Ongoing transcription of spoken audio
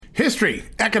History,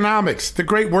 economics, the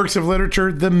great works of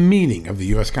literature, the meaning of the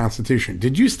U.S. Constitution.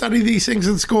 Did you study these things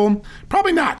in school?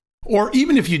 Probably not. Or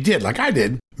even if you did, like I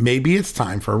did, maybe it's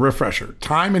time for a refresher.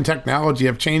 Time and technology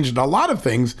have changed a lot of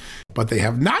things, but they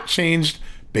have not changed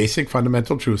basic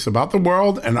fundamental truths about the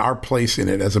world and our place in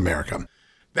it as America.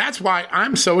 That's why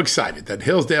I'm so excited that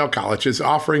Hillsdale College is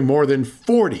offering more than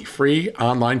 40 free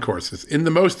online courses in the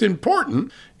most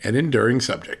important and enduring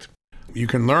subject. You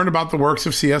can learn about the works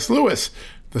of C.S. Lewis,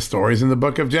 the stories in the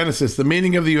book of Genesis, the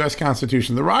meaning of the U.S.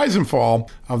 Constitution, the rise and fall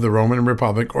of the Roman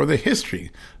Republic, or the history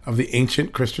of the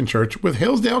ancient Christian church with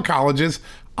Hillsdale College's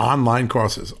online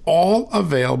courses, all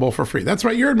available for free. That's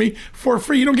right, you heard me, for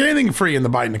free. You don't get anything free in the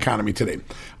Biden economy today.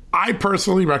 I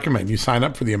personally recommend you sign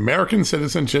up for the American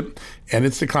Citizenship and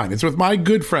Its Decline. It's with my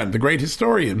good friend, the great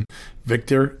historian,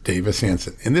 Victor Davis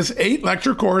Hanson. In this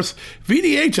 8-lecture course,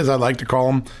 VDH, as I like to call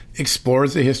him,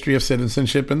 explores the history of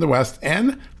citizenship in the West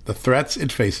and the threats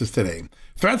it faces today.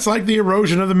 Threats like the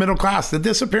erosion of the middle class, the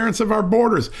disappearance of our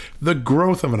borders, the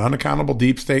growth of an unaccountable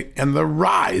deep state, and the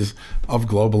rise of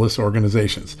globalist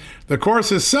organizations. The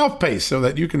course is self-paced so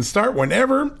that you can start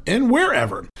whenever and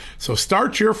wherever. So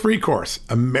start your free course,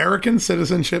 American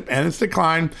Citizenship and Its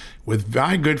Decline, with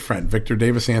my good friend, Victor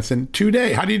Davis Hanson,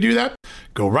 today. How do you do that?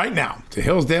 Go right now to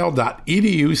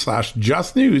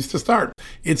hillsdale.edu/justnews to start.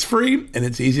 It's free and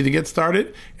it's easy to get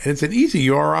started, and it's an easy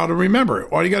URL to remember.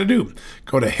 All you got to do,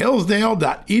 go to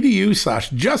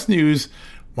hillsdale.edu/justnews.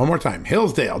 One more time,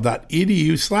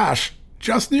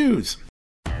 hillsdale.edu/justnews.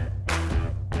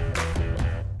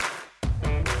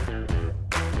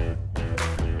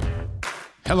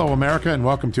 Hello, America, and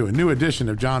welcome to a new edition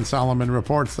of John Solomon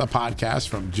Reports, the podcast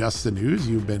from Just the News.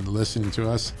 You've been listening to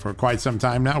us for quite some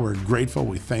time now. We're grateful.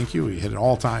 We thank you. We hit an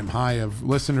all-time high of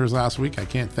listeners last week. I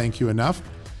can't thank you enough.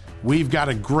 We've got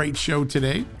a great show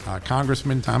today.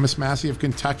 Congressman Thomas Massie of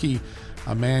Kentucky,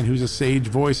 a man who's a sage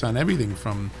voice on everything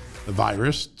from the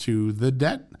virus to the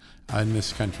debt in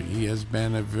this country. He has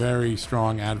been a very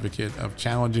strong advocate of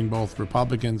challenging both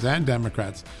Republicans and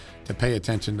Democrats to pay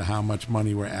attention to how much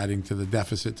money we're adding to the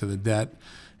deficit, to the debt.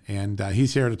 And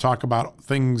he's here to talk about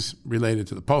things related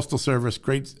to the Postal Service.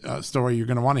 Great story. You're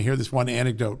going to want to hear this one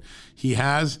anecdote he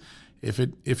has.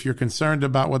 If you're concerned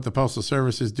about what the Postal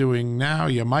Service is doing now,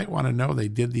 you might want to know they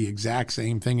did the exact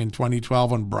same thing in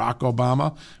 2012 when Barack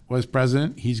Obama was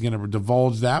president. He's going to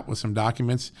divulge that with some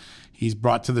documents he's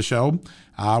brought to the show.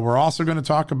 We're also going to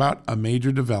talk about a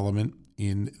major development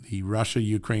in the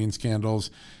Russia-Ukraine scandals.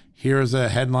 Here's a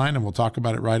headline, and we'll talk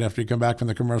about it right after you come back from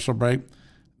the commercial break.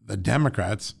 The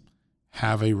Democrats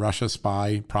have a Russia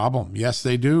spy problem. Yes,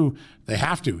 they do. They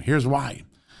have to. Here's why.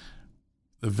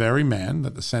 The very man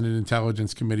that the Senate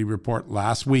Intelligence Committee report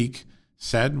last week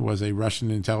said was a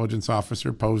Russian intelligence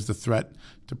officer posed a threat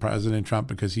to President Trump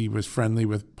because he was friendly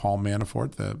with Paul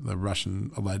Manafort, the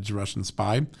alleged Russian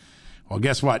spy. Well,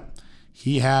 guess what?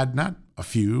 He had not a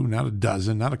few, not a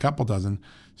dozen, not a couple dozen,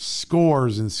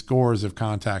 scores and scores of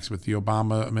contacts with the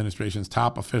Obama administration's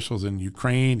top officials in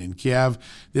Ukraine and Kiev.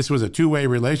 This was a two-way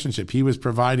relationship. He was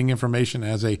providing information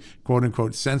as a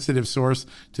quote-unquote sensitive source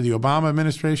to the Obama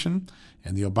administration,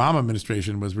 and the Obama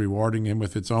administration was rewarding him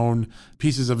with its own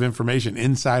pieces of information,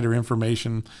 insider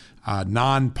information,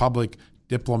 non-public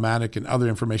diplomatic and other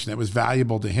information that was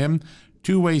valuable to him.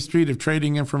 Two-way street of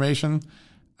trading information.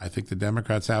 I think the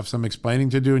Democrats have some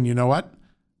explaining to do, and you know what?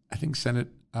 I think Senate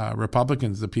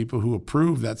Republicans, the people who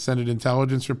approved that Senate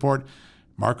intelligence report,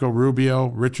 Marco Rubio,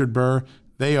 Richard Burr,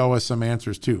 they owe us some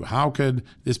answers too. How could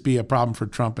this be a problem for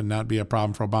Trump and not be a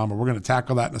problem for Obama? We're going to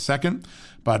tackle that in a second.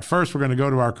 But first, we're going to go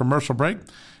to our commercial break.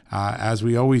 As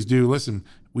we always do, listen,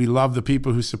 we love the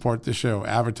people who support the show.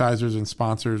 Advertisers and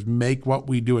sponsors make what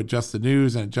we do at Just the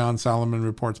News and at John Solomon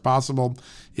Reports possible.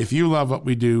 If you love what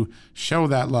we do, show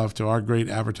that love to our great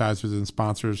advertisers and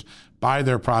sponsors. Buy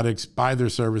their products, buy their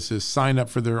services, sign up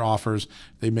for their offers.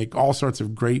 They make all sorts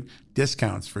of great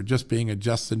discounts for just being a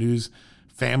Just the News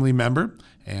family member.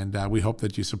 And we hope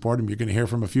that you support them. You're going to hear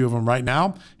from a few of them right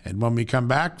now. And when we come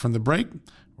back from the break,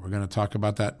 we're going to talk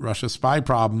about that Russia spy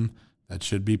problem that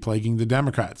should be plaguing the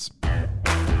Democrats.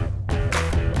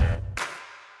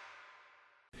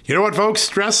 You know what, folks?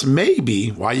 Stress may be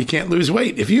why you can't lose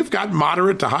weight. If you've got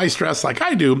moderate to high stress like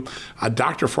I do, a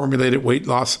doctor-formulated weight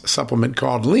loss supplement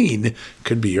called Lean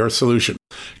could be your solution.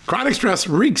 Chronic stress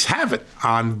wreaks havoc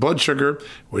on blood sugar,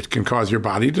 which can cause your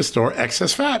body to store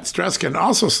excess fat. Stress can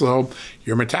also slow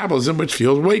your metabolism, which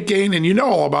fuels weight gain, and you know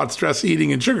all about stress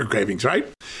eating and sugar cravings, right?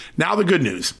 Now the good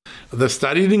news. The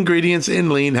studied ingredients in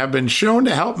Lean have been shown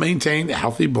to help maintain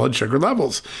healthy blood sugar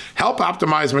levels, help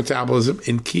optimize metabolism,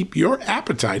 and keep your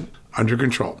appetite under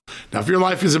control. Now, if your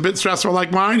life is a bit stressful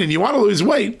like mine and you want to lose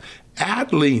weight,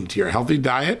 Add lean to your healthy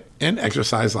diet and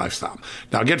exercise lifestyle.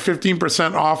 Now get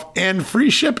 15% off and free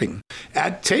shipping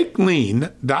at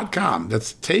takelean.com.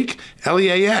 That's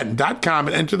takelean.com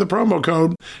and enter the promo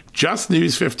code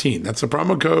JustNews15. That's the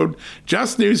promo code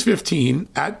JustNews15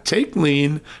 at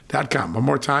takelean.com. One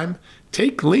more time,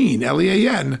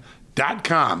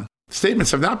 takelean.com.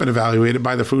 Statements have not been evaluated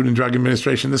by the Food and Drug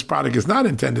Administration. This product is not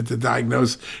intended to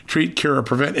diagnose, treat, cure, or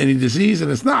prevent any disease,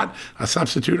 and is not a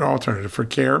substitute or alternative for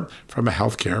care from a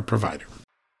healthcare provider.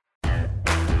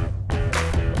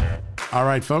 All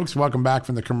right, folks, welcome back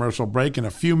from the commercial break. In a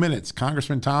few minutes,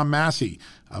 Congressman Tom Massie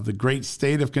of the great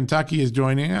state of Kentucky is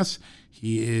joining us.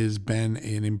 He has been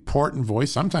an important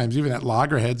voice, sometimes even at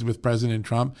loggerheads with President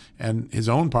Trump and his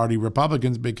own party,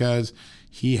 Republicans, because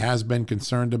he has been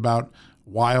concerned about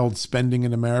wild spending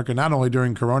in America, not only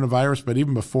during coronavirus, but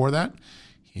even before that.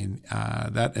 And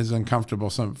that is uncomfortable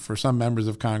for some members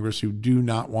of Congress who do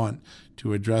not want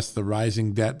to address the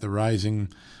rising debt, the rising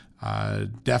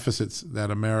deficits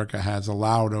that America has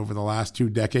allowed over the last 2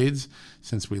 decades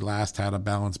since we last had a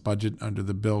balanced budget under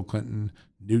the Bill Clinton,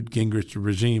 Newt Gingrich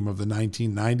regime of the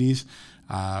 1990s.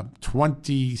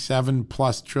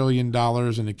 $27+ trillion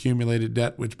in accumulated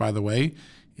debt, which, by the way,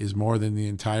 is more than the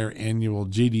entire annual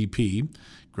GDP,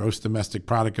 gross domestic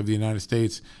product of the United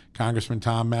States. Congressman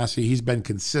Tom Massie, he's been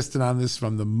consistent on this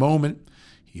from the moment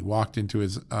he walked into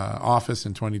his office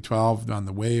in 2012 on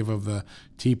the wave of the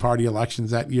Tea Party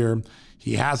elections that year.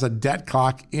 He has a debt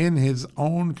clock in his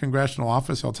own congressional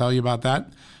office. I'll tell you about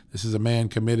that. This is a man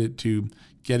committed to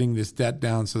getting this debt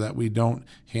down so that we don't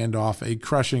hand off a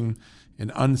crushing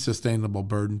and unsustainable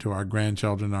burden to our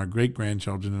grandchildren, our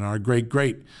great-grandchildren, and our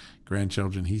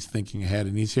great-great-grandchildren. He's thinking ahead,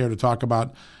 and he's here to talk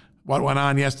about what went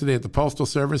on yesterday at the Postal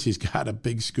Service. He's got a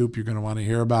big scoop you're going to want to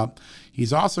hear about.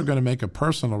 He's also going to make a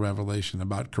personal revelation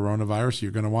about coronavirus.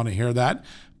 You're going to want to hear that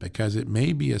because it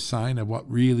may be a sign of what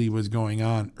really was going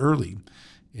on early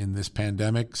in this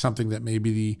pandemic, something that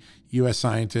maybe the U.S.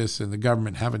 scientists and the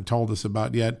government haven't told us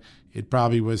about yet. It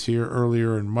probably was here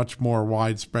earlier and much more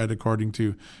widespread, according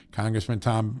to Congressman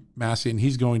Tom Massie, and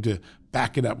he's going to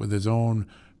back it up with his own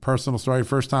personal story.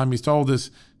 First time he's told this.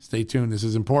 Stay tuned. This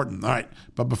is important. All right.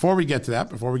 But before we get to that,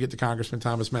 before we get to Congressman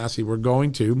Thomas Massie, we're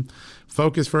going to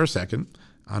focus for a second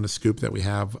on a scoop that we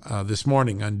have this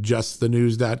morning on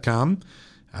justthenews.com.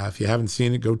 If you haven't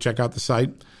seen it, go check out the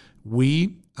site.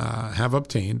 We have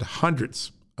obtained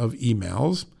hundreds of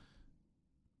emails,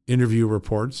 interview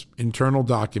reports, internal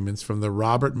documents from the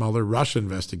Robert Mueller Russia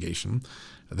investigation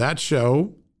that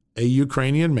show a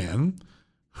Ukrainian man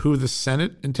who the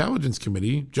Senate Intelligence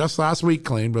Committee just last week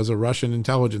claimed was a Russian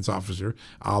intelligence officer,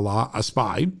 a la a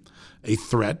spy, a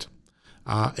threat,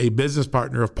 a business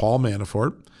partner of Paul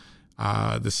Manafort.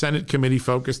 The Senate committee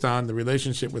focused on the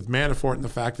relationship with Manafort and the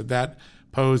fact that that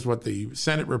posed what the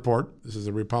Senate report, this is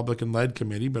a Republican-led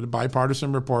committee, but a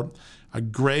bipartisan report, a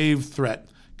grave threat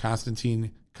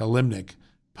Konstantin Kilimnik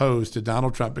posed to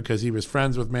Donald Trump because he was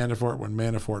friends with Manafort when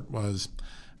Manafort was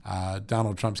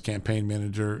Donald Trump's campaign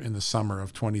manager in the summer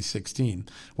of 2016.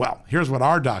 Well, here's what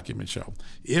our documents show.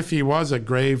 If he was a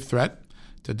grave threat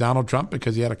to Donald Trump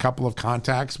because he had a couple of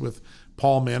contacts with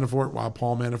Paul Manafort while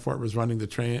Paul Manafort was running the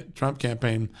Trump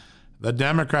campaign, the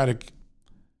Democratic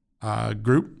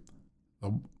group,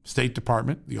 the State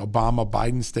Department, the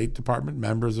Obama-Biden State Department,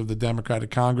 members of the Democratic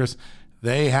Congress,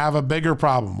 they have a bigger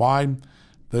problem. Why?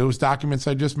 Those documents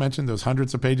I just mentioned, those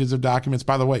hundreds of pages of documents,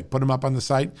 by the way, put them up on the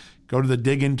site. Go to the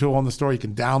dig-in tool on the store. You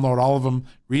can download all of them,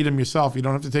 read them yourself. You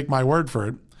don't have to take my word for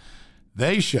it.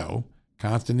 They show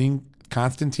Konstantin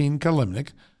Kilimnik,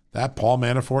 that Paul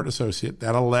Manafort associate,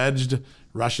 that alleged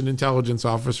Russian intelligence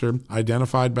officer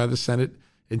identified by the Senate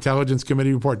Intelligence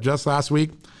Committee report just last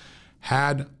week,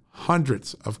 had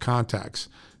hundreds of contacts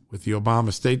with the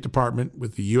Obama State Department,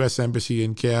 with the U.S. Embassy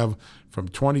in Kiev from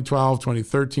 2012,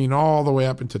 2013, all the way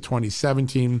up into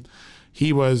 2017.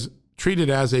 He was treated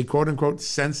as a quote-unquote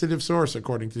sensitive source,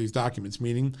 according to these documents,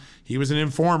 meaning he was an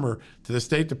informer to the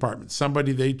State Department,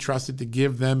 somebody they trusted to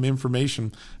give them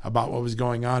information about what was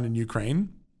going on in Ukraine.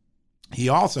 He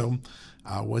also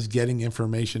was getting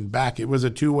information back. It was a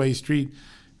two-way street.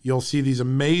 You'll see these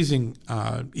amazing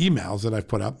emails that I've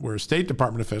put up where State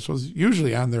Department officials,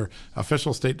 usually on their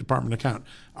official State Department account,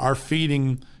 are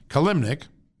feeding Kilimnik,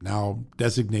 now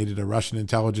designated a Russian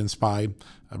intelligence spy,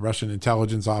 a Russian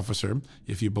intelligence officer,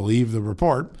 if you believe the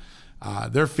report.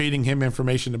 They're feeding him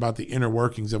information about the inner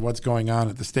workings of what's going on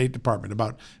at the State Department,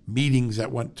 about meetings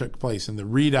that took place and the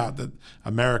readout that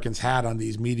Americans had on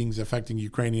these meetings affecting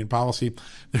Ukrainian policy.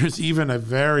 There's even a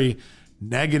very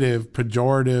negative,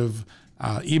 pejorative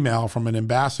email from an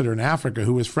ambassador in Africa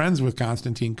who was friends with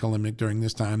Konstantin Kilimnik during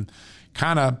this time,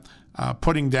 kind of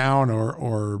putting down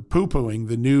or poo-pooing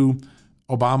the new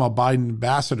Obama-Biden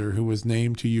ambassador who was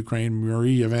named to Ukraine,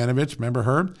 Marie Yovanovitch. Remember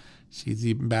her? She's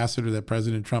the ambassador that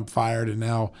President Trump fired,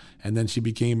 and then she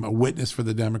became a witness for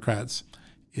the Democrats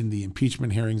in the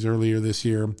impeachment hearings earlier this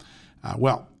year.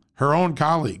 Well, her own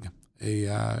colleague,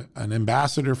 an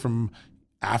ambassador from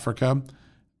Africa,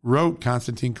 wrote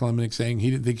Konstantin Kilimnik saying he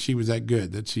didn't think she was that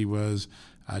good, that she was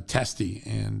testy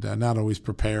and not always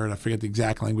prepared. I forget the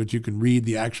exact language. You can read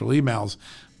the actual emails.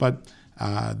 But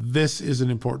this is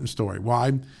an important story.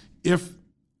 Why? If,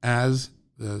 as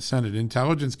the Senate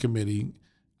Intelligence Committee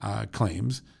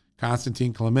claims,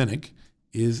 Konstantin Kilimnik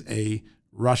is a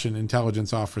Russian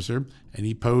intelligence officer, and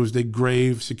he posed a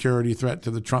grave security threat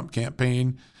to the Trump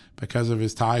campaign because of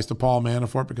his ties to Paul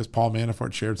Manafort, because Paul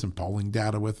Manafort shared some polling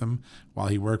data with him while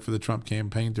he worked for the Trump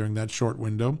campaign during that short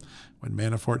window when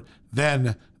Manafort.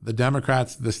 Then the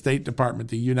Democrats, the State Department,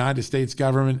 the United States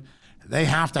government, they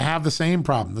have to have the same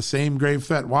problem, the same grave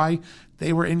threat. Why?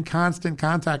 They were in constant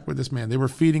contact with this man. They were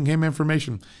feeding him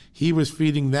information. He was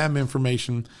feeding them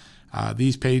information.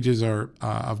 These pages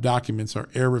of documents are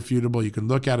irrefutable. You can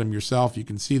look at them yourself. You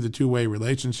can see the two-way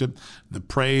relationship, the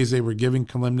praise they were giving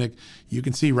Kilimnik. You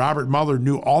can see Robert Mueller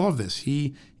knew all of this.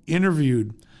 He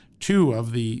interviewed two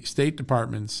of the State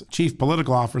Department's chief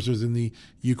political officers in the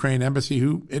Ukraine embassy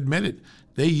who admitted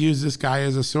they used this guy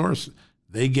as a source.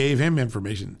 They gave him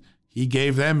information. He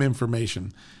gave them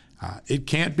information. It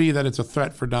can't be that it's a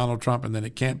threat for Donald Trump and then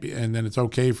it's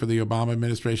okay for the Obama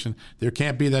administration. There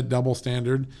can't be that double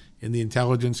standard in the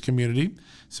intelligence community.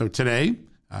 So today,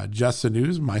 Just the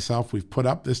News, myself, we've put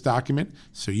up this document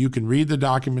so you can read the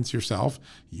documents yourself.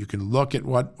 You can look at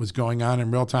what was going on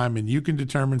in real time and you can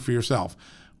determine for yourself,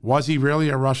 was he really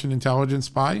a Russian intelligence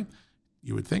spy?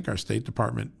 You would think our State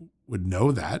Department would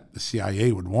know that. The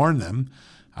CIA would warn them.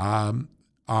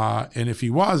 And if he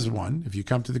was one, if you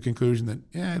come to the conclusion that,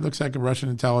 it looks like a Russian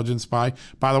intelligence spy.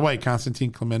 By the way,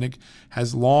 Konstantin Kilimnik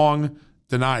has long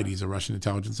denied he's a Russian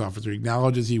intelligence officer. He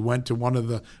acknowledges he went to one of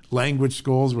the language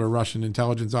schools where Russian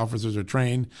intelligence officers are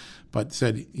trained, but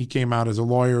said he came out as a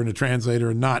lawyer and a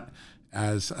translator and not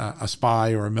as a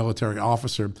spy or a military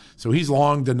officer. So he's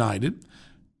long denied it.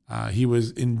 He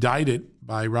was indicted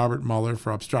by Robert Mueller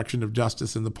for obstruction of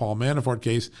justice in the Paul Manafort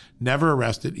case, never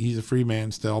arrested. He's a free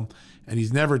man still. And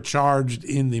he's never charged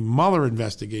in the Mueller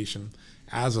investigation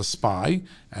as a spy,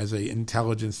 as an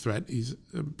intelligence threat. He's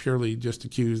purely just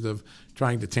accused of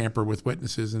trying to tamper with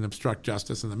witnesses and obstruct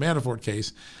justice in the Manafort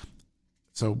case.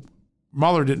 So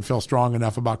Mueller didn't feel strong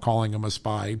enough about calling him a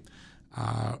spy.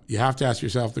 You have to ask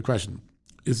yourself the question,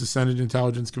 is the Senate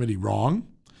Intelligence Committee wrong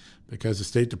because the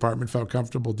State Department felt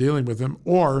comfortable dealing with him?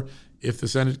 Or if the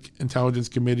Senate Intelligence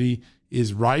Committee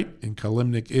is right and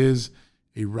Kilimnik is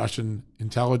a Russian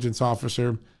intelligence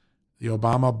officer, the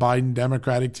Obama-Biden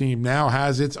Democratic team now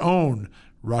has its own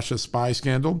Russia spy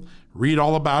scandal. Read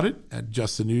all about it at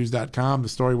justthenews.com. The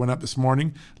story went up this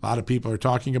morning. A lot of people are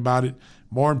talking about it.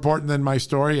 More important than my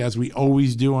story, as we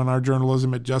always do on our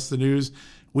journalism at Just the News,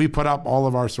 we put up all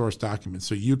of our source documents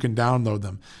so you can download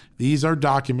them. These are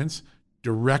documents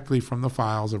directly from the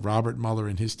files of Robert Mueller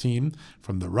and his team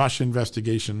from the Russia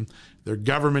investigation. They're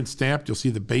government stamped. You'll see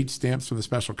the Bates stamps from the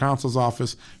special counsel's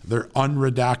office. They're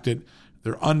unredacted.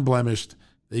 They're unblemished.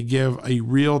 They give a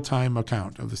real-time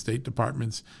account of the State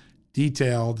Department's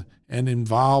detailed and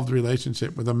involved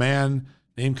relationship with a man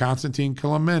named Konstantin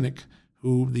Kilimnik,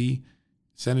 who the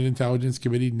Senate Intelligence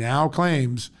Committee now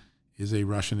claims is a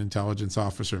Russian intelligence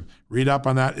officer. Read up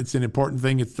on that. It's an important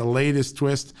thing. It's the latest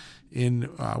twist in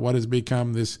what has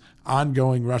become this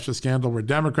ongoing Russia scandal where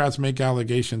Democrats make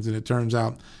allegations and it turns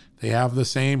out they have the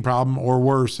same problem or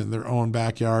worse in their own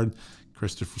backyard.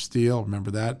 Christopher Steele,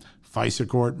 remember that? FISA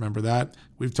court, remember that?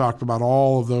 We've talked about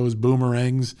all of those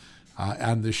boomerangs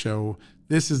on the show.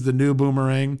 This is the new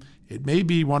boomerang. It may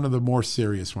be one of the more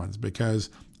serious ones because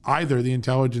either the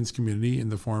intelligence community in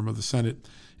the form of the Senate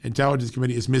Intelligence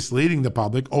Committee is misleading the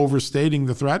public, overstating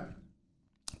the threat,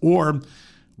 or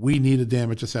we need a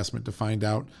damage assessment to find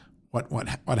out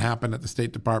what happened at the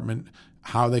State Department,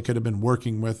 how they could have been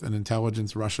working with an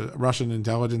Russian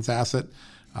intelligence asset,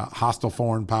 hostile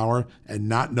foreign power, and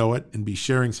not know it and be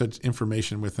sharing such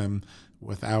information with them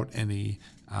without any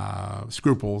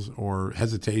scruples or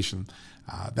hesitation.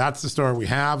 That's the story we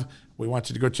have. We want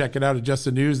you to go check it out at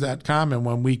justthenews.com. And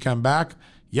when we come back,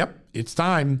 it's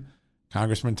time.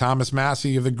 Congressman Thomas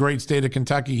Massie of the great state of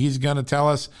Kentucky, he's going to tell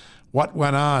us what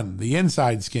went on, the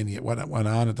inside skinny at what went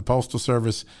on at the Postal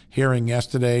Service hearing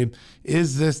yesterday.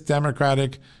 Is this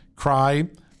Democratic cry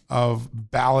of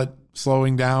ballot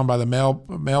slowing down by the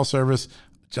mail service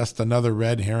just another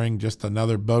red herring, just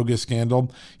another bogus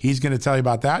scandal. He's going to tell you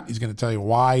about that. He's going to tell you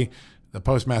why the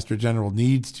Postmaster General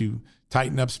needs to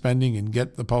tighten up spending and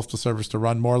get the Postal Service to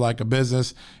run more like a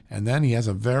business. And then he has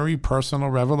a very personal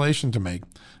revelation to make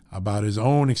about his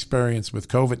own experience with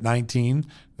COVID-19,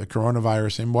 the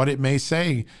coronavirus, and what it may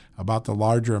say about the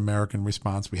larger American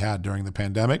response we had during the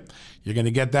pandemic. You're going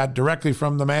to get that directly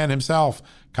from the man himself,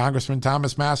 Congressman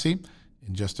Thomas Massie,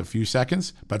 in just a few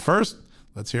seconds. But first,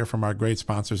 let's hear from our great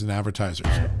sponsors and advertisers.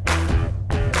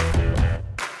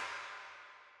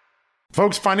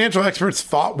 Folks, financial experts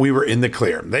thought we were in the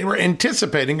clear. They were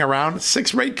anticipating around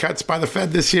 6 rate cuts by the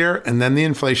Fed this year, and then the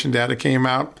inflation data came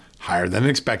out higher than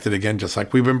expected again, just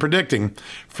like we've been predicting.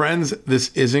 Friends, this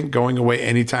isn't going away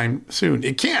anytime soon.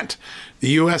 It can't. The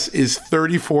U.S. is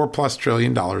 $34+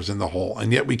 trillion in the hole,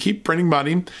 and yet we keep printing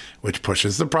money, which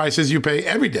pushes the prices you pay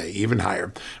every day even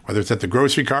higher, whether it's at the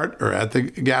grocery cart or at the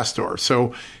gas store.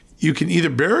 So you can either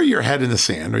bury your head in the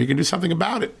sand or you can do something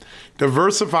about it.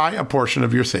 Diversify a portion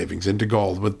of your savings into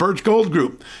gold with Birch Gold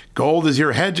Group. Gold is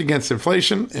your hedge against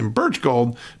inflation, and Birch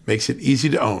Gold makes it easy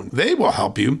to own. They will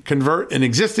help you convert an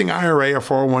existing IRA or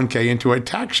 401k into a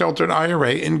tax-sheltered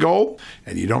IRA in gold,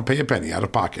 and you don't pay a penny out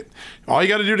of pocket. All you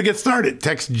got to do to get started,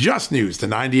 text Just News to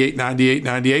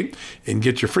 989898 and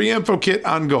get your free info kit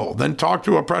on gold. Then talk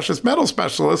to a precious metal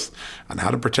specialist on how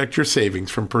to protect your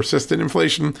savings from persistent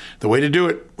inflation. The way to do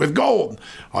it with gold.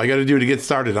 All you got to do to get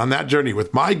started on that journey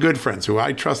with my good friends who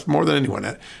I trust more than anyone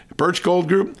at Birch Gold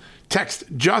Group, text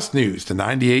Just News to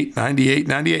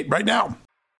 989898 right now.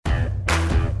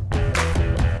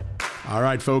 All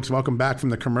right, folks, welcome back from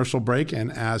the commercial break.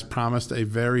 And as promised, a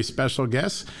very special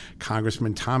guest,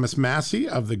 Congressman Thomas Massie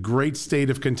of the great state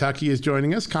of Kentucky is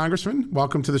joining us. Congressman,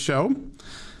 welcome to the show.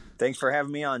 Thanks for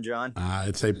having me on, John.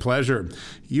 It's a pleasure.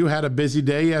 You had a busy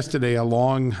day yesterday, a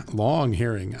long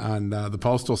hearing on the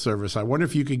Postal Service. I wonder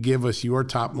if you could give us your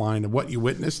top line of what you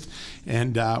witnessed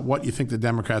and what you think the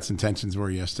Democrats' intentions were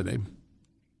yesterday.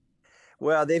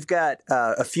 Well, they've got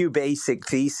a few basic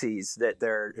theses that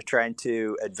they're trying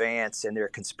to advance in their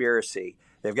conspiracy.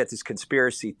 They've got this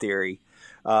conspiracy theory.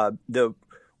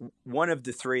 One of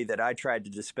the three that I tried to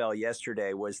dispel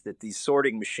yesterday was that these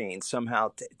sorting machines,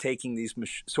 somehow taking these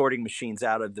sorting machines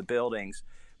out of the buildings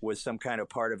was some kind of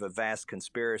part of a vast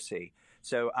conspiracy.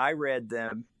 So I read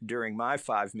them during my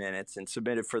 5 minutes and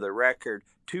submitted for the record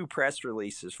 2 press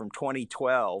releases from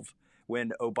 2012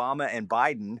 when Obama and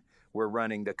Biden were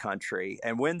running the country.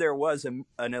 And when there was an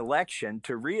election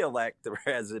to reelect the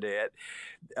president,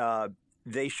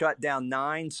 they shut down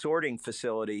 9 sorting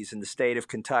facilities in the state of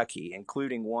Kentucky,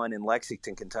 including one in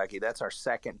Lexington, Kentucky. That's our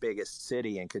second biggest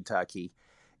city in Kentucky.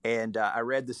 And I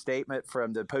read the statement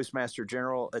from the Postmaster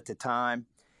General at the time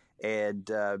and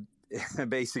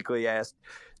basically asked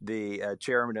the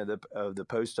chairman of the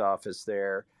post office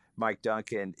there, Mike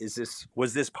Duncan,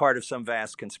 was this part of some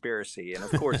vast conspiracy? And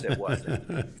of course it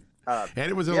wasn't. And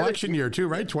it was an election year too,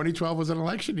 right? 2012 was an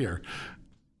election year.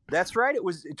 That's right. It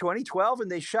was 2012,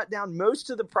 and they shut down most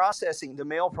of the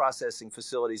mail processing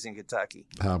facilities in Kentucky.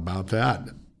 How about that?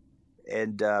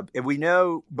 And we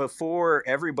know before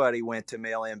everybody went to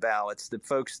mail-in ballots, the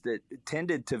folks that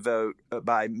tended to vote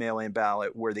by mail-in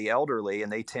ballot were the elderly,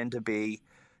 and they tend to be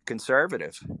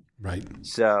conservative. Right.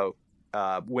 So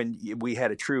when we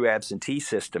had a true absentee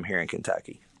system here in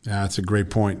Kentucky. Yeah, that's a great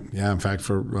point. Yeah, in fact,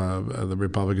 the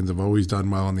Republicans have always done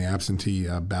well on the absentee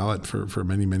ballot for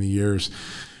many, many years.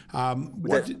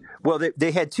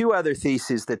 They had 2 other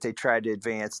theses that they tried to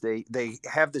advance. They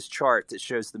have this chart that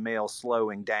shows the mail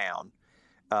slowing down,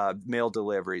 mail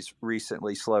deliveries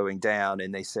recently slowing down,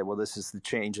 and they said, well, this is the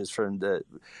changes from the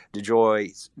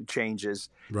DeJoy changes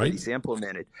that he's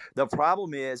implemented. The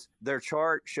problem is their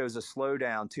chart shows a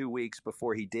slowdown 2 weeks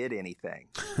before he did anything.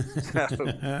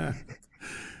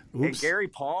 And Gary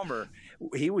Palmer,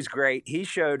 he was great. He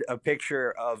showed a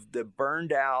picture of the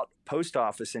burned out post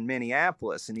office in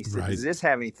Minneapolis. And he said, does this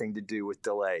have anything to do with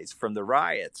delays from the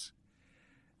riots?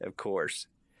 Of course.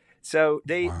 So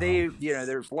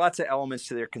there's lots of elements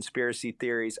to their conspiracy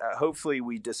theories. Hopefully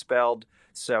we dispelled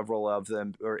several of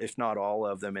them, or if not all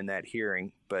of them in that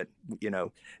hearing. But,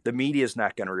 the media is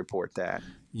not going to report that.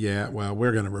 Yeah, well,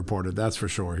 we're going to report it. That's for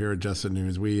sure. Here at Just the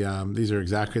News, these are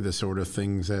exactly the sort of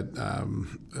things that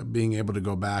being able to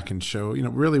go back and show,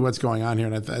 really what's going on here.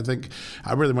 And I think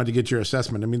I really want to get your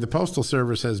assessment. I mean, the Postal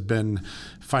Service has been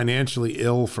financially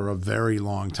ill for a very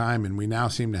long time, and we now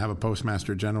seem to have a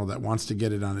Postmaster General that wants to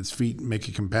get it on its feet, make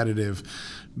it competitive,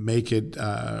 make it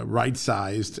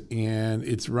right-sized, and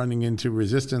it's running into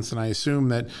resistance. And I assume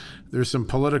that there's some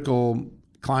political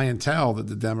clientele that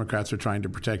the Democrats are trying to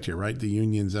protect here, right? The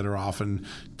unions that are often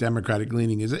Democratic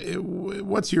leaning.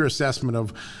 What's your assessment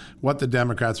of what the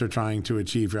Democrats are trying to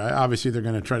achieve here? Obviously, they're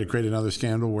going to try to create another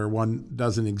scandal where one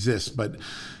doesn't exist, but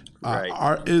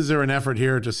Right. is there an effort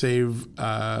here to save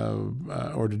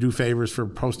or to do favors for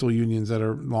postal unions that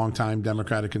are longtime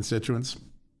Democratic constituents?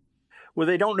 Well,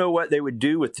 they don't know what they would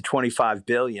do with the $25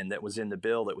 billion that was in the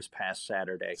bill that was passed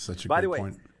Saturday. Such a By good the way,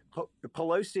 point.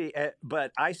 Pelosi,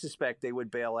 but I suspect they would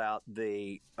bail out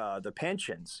the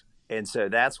pensions, and so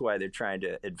that's why they're trying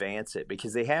to advance it,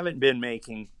 because they haven't been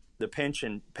making the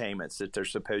pension payments that they're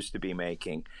supposed to be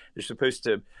making. They're supposed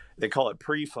to, they call it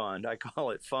pre-fund, I call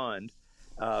it fund,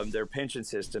 their pension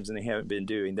systems, and they haven't been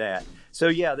doing that. So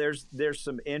yeah, there's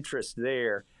some interest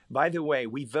there. By the way,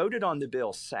 we voted on the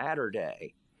bill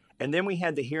Saturday, and then we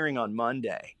had the hearing on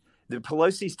Monday. The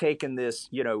Pelosi's taken this,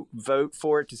 vote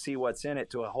for it to see what's in it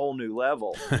to a whole new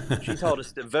level. She told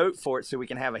us to vote for it so we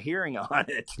can have a hearing on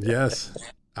it. Yes.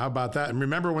 How about that? And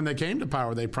remember when they came to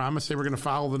power, they promised they were going to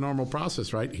follow the normal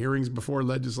process, right? Hearings before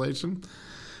legislation.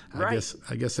 Right.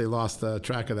 I guess they lost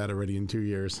track of that already in 2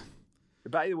 years.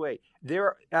 By the way,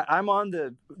 I'm on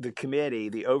the committee,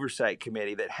 the oversight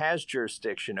committee that has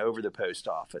jurisdiction over the post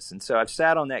office. And so I've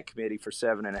sat on that committee for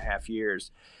 7.5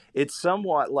 years. It's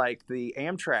somewhat like the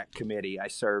Amtrak committee I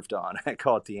served on. I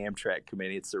call it the Amtrak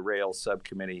committee. It's the rail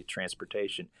subcommittee of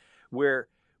transportation, where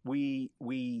we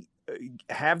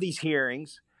have these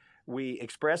hearings. We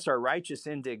express our righteous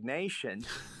indignation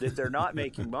that they're not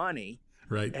making money,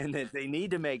 Right. and that they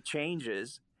need to make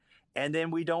changes. And then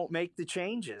we don't make the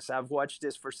changes. I've watched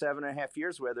this for 7.5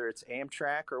 years, whether it's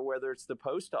Amtrak or whether it's the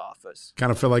post office.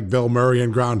 Kind of feel like Bill Murray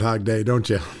and Groundhog Day, don't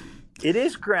you? It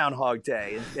is Groundhog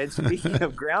Day. And speaking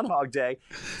of Groundhog Day,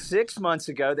 6 months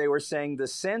ago, they were saying the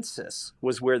census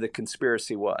was where the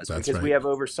conspiracy was. That's because right. we have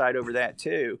oversight over that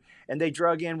too. And they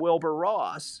drug in Wilbur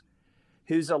Ross,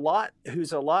 who's a lot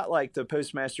like the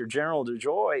Postmaster General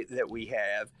DeJoy that we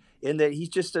have, in that he's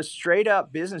just a straight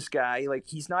up business guy. Like,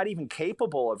 he's not even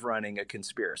capable of running a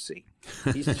conspiracy.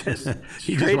 He's just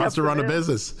he just wants to run a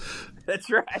business. That's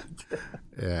right.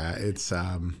 Yeah, it's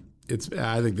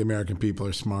I think the American people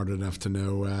are smart enough to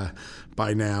know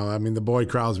by now. I mean, the boy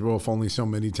cries wolf only so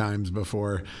many times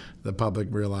before the public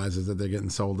realizes that they're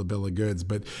getting sold a bill of goods.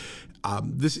 But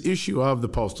this issue of the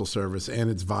Postal Service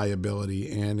and its viability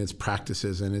and its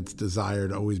practices and its desire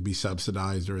to always be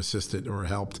subsidized or assisted or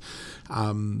helped,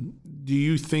 do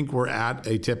you think we're at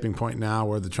a tipping point now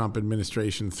where the Trump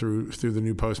administration, through the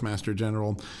new Postmaster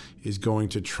General, is going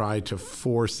to try to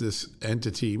force this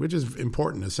entity, which is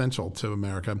important, essential to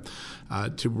America,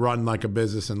 to run like a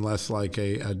business and less like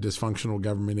a dysfunctional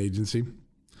government agency?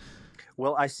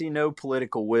 Well, I see no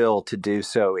political will to do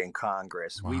so in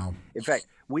Congress. Wow. In fact,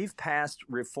 we've passed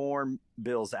reform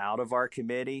bills out of our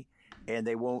committee, and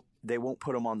they won't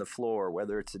put them on the floor,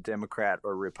 whether it's a Democrat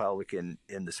or Republican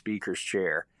in the speaker's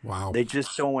chair. Wow. They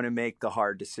just don't want to make the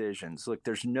hard decisions. Look,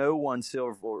 there's no one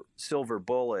silver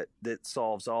bullet that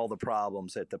solves all the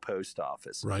problems at the post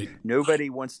office. Right. Nobody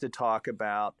wants to talk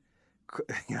about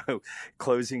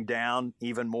closing down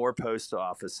even more post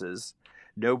offices.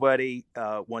 Nobody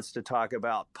wants to talk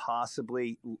about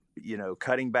possibly,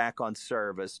 cutting back on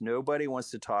service. Nobody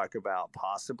wants to talk about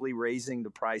possibly raising the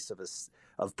price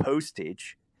of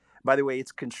postage. By the way,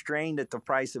 it's constrained at the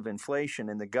price of inflation,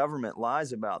 and the government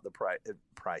lies about the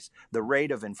the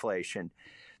rate of inflation,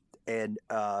 and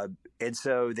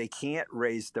so they can't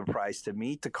raise the price to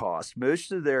meet the cost.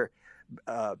 Most of their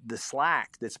the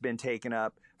slack that's been taken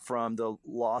up from the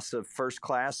loss of first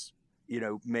class,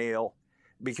 mail,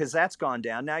 because that's gone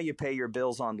down. Now you pay your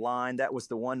bills online. That was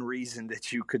the one reason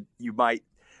that you might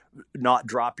not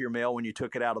drop your mail when you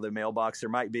took it out of the mailbox. There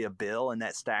might be a bill in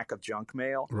that stack of junk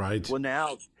mail. Right. Well,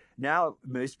 now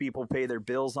most people pay their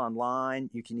bills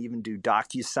online. You can even do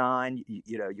DocuSign.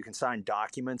 You can sign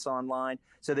documents online.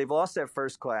 So they've lost that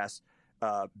first class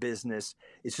business.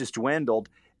 It's just dwindled.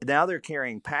 Now they're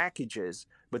carrying packages.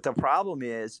 But the problem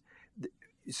is,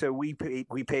 so we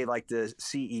pay like the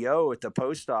CEO at the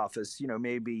post office,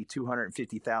 maybe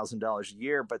 $250,000 a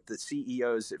year, but the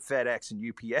CEOs at FedEx and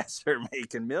UPS are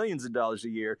making millions of dollars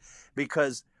a year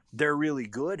because they're really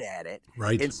good at it.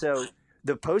 Right. And so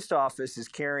the post office is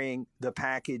carrying the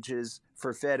packages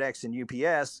for FedEx and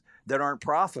UPS that aren't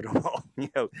profitable.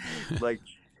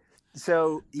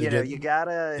 So you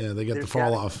gotta. Yeah, they get the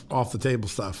fall off the table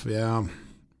stuff. Yeah.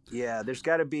 Yeah, there's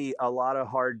got to be a lot of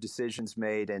hard decisions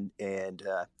made, and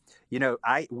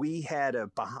we had a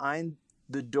behind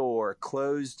the door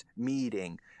closed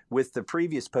meeting with the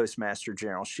previous Postmaster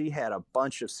General. She had a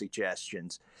bunch of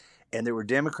suggestions, and there were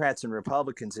Democrats and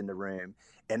Republicans in the room.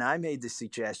 And I made the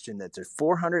suggestion that there's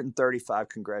 435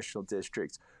 congressional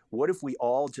districts. What if we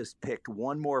all just picked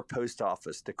one more post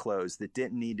office to close that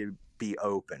didn't need to be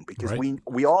open? Because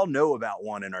we all know about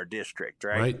one in our district,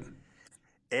 right?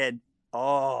 And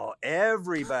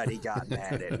everybody got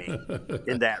mad at me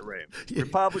in that room.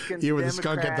 Republicans, you were Democrats, the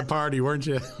skunk at the party, weren't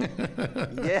you?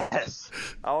 Yes.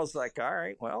 I was like, all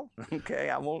right, well, okay,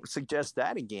 I won't suggest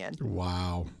that again.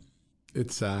 Wow.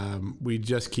 It's we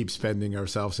just keep spending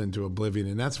ourselves into oblivion,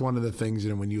 and that's one of the things.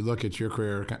 When you look at your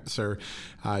career, sir,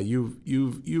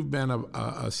 you've been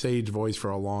a sage voice for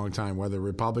a long time. Whether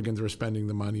Republicans were spending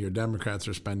the money or Democrats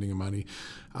are spending the money,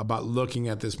 about looking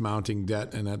at this mounting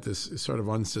debt and at this sort of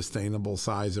unsustainable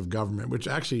size of government, which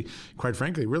actually, quite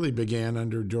frankly, really began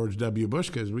under George W. Bush,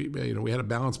 because we had a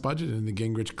balanced budget in the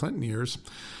Gingrich-Clinton years.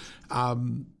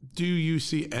 Do you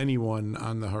see anyone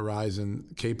on the horizon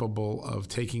capable of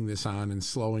taking this on and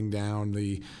slowing down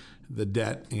the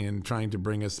debt and trying to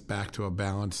bring us back to a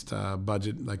balanced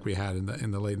budget like we had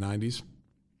in the late 90s?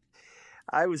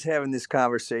 I was having this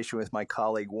conversation with my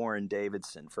colleague Warren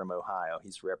Davidson from Ohio.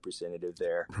 He's representative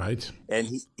there. Right. And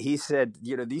he said,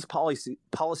 these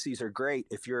policies are great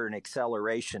if you're an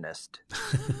accelerationist.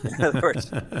 In other words,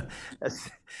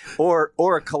 or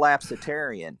a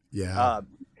collapsitarian. Yeah.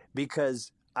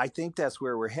 Because I think that's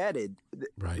where we're headed.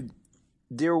 Right.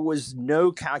 There was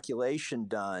no calculation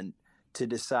done to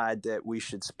decide that we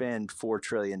should spend $4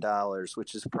 trillion,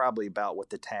 which is probably about what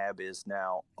the tab is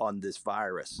now on this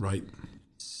virus. Right.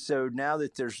 So now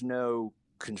that there's no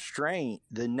constraint,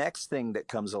 the next thing that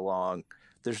comes along,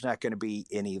 there's not going to be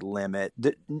any limit.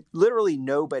 Literally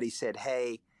nobody said,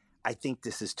 hey, I think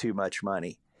this is too much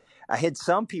money. I had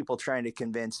some people trying to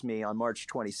convince me on March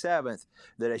 27th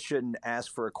that I shouldn't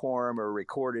ask for a quorum or a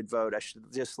recorded vote. I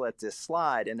should just let this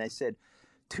slide. And I said,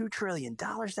 $2 trillion,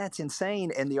 that's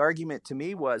insane. And the argument to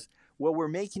me was, well, we're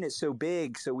making it so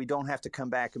big so we don't have to come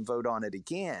back and vote on it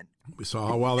again. We saw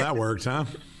how well that worked, huh?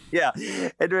 Yeah.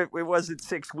 And it wasn't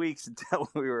 6 weeks until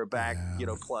we were back,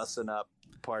 plussing up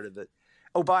part of it.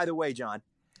 Oh, by the way, John,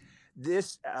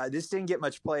 this didn't get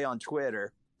much play on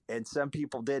Twitter, and some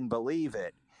people didn't believe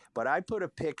it. But I put a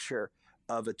picture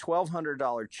of a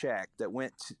 $1,200 check that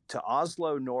went to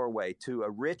Oslo, Norway, to a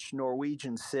rich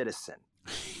Norwegian citizen.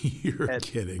 You're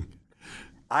kidding.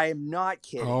 I am not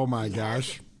kidding. Oh, my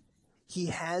gosh. He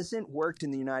hasn't worked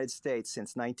in the United States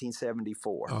since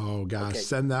 1974. Oh, gosh. Okay.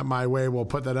 Send that my way. We'll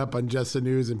put that up on Just the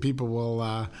News, and people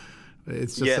will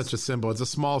it's just such a symbol. It's a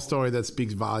small story that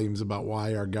speaks volumes about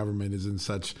why our government is in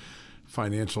such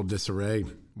financial disarray.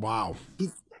 Wow.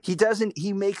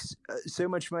 He makes so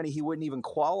much money he wouldn't even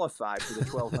qualify for the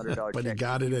 $1,200 check. But he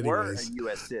got it anyways. Were a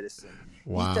U.S. citizen.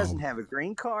 Wow. He doesn't have a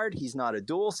green card. He's not a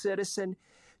dual citizen.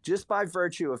 Just by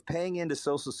virtue of paying into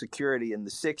Social Security in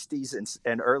the 60s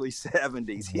and early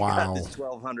 70s, he got this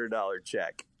 $1,200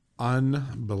 check.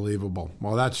 Unbelievable.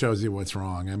 Well, that shows you what's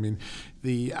wrong. I mean,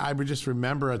 I would just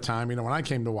remember a time, when I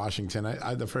came to Washington,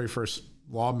 the very first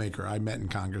lawmaker I met in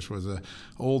Congress was a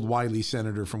old wily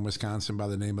senator from Wisconsin by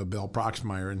the name of Bill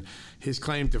Proxmire, and his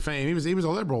claim to fame, he was a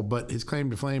liberal, but his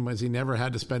claim to fame was he never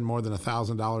had to spend more than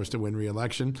 $1,000 to win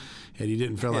re-election, and he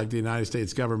didn't feel like the United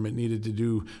States government needed to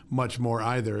do much more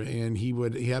either. And he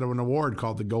had an award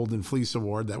called the Golden Fleece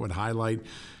Award that would highlight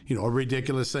a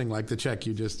ridiculous thing like the check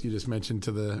you just mentioned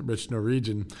to the rich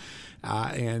Norwegian.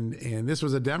 And this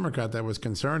was a Democrat that was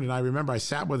concerned. And I remember I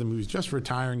sat with him. He was just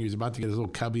retiring. He was about to get his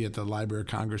little cubby at the Library of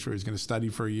Congress where he was going to study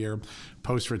for a year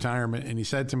post-retirement. And he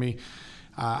said to me,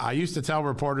 I used to tell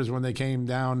reporters when they came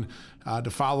down to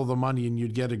follow the money and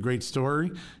you'd get a great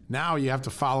story. Now you have to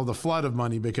follow the flood of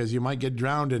money because you might get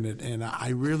drowned in it. And I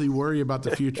really worry about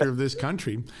the future of this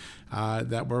country,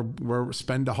 that we're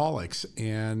spendaholics.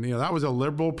 And, that was a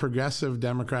liberal, progressive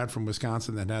Democrat from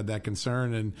Wisconsin that had that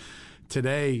concern. And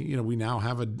today, we now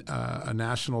have a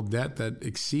national debt that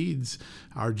exceeds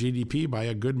our GDP by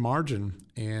a good margin.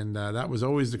 And that was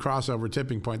always the crossover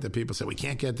tipping point that people said, we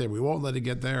can't get there. We won't let it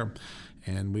get there.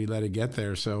 And we let it get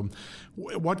there. So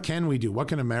what can we do? What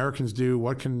can Americans do?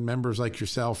 What can members like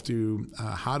yourself do?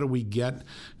 How do we get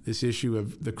this issue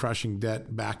of the crushing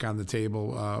debt back on the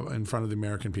table in front of the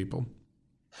American people?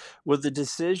 Well, the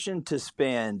decision to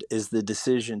spend is the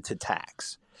decision to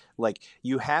tax. Like,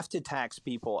 you have to tax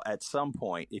people at some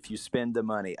point if you spend the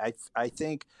money. I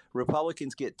think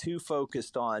Republicans get too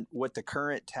focused on what the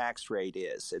current tax rate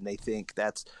is, and they think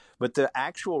but the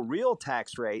actual real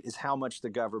tax rate is how much the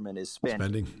government is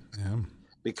spending. Yeah.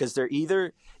 Because they're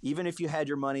even if you had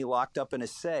your money locked up in a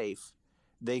safe,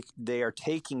 they are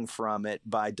taking from it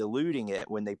by diluting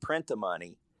it when they print the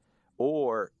money,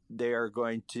 or they are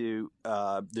going to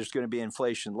there's going to be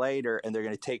inflation later, and they're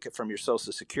going to take it from your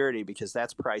Social Security because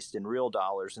that's priced in real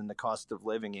dollars, and the cost of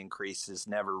living increase is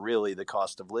never really the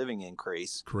cost of living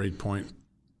increase. Great point.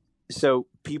 So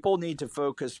people need to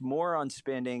focus more on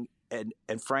spending and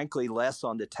frankly less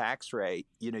on the tax rate.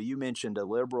 You mentioned a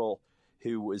liberal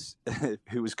who was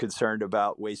who was concerned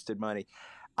about wasted money.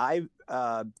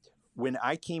 When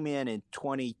I came in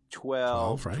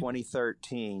 2012, right?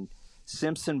 2013,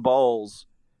 Simpson Bowles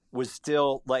was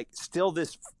still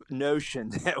this notion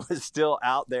that was still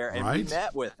out there, and right? We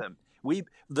met with him.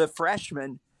 The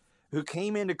freshmen who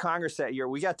came into Congress that year,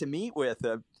 we got to meet with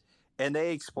them, and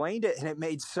they explained it, and it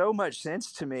made so much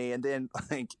sense to me. And then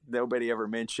nobody ever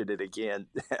mentioned it again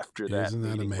after that. Isn't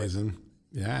that amazing?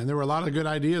 Yeah, and there were a lot of good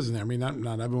ideas in there. I mean,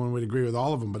 not everyone would agree with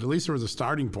all of them, but at least there was a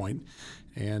starting point.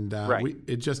 And right.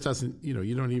 It just doesn't,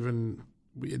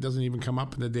 it doesn't even come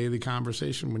up in the daily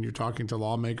conversation when you're talking to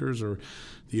lawmakers or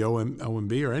the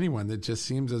OMB or anyone. It just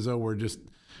seems as though we're just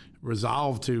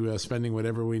resolved to spending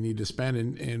whatever we need to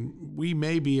spend. And we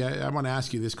may be, I want to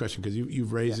ask you this question because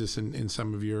you've raised this in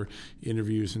some of your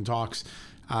interviews and talks.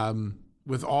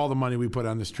 With all the money we put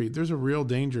on the street, there's a real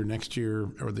danger next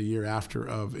year or the year after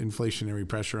of inflationary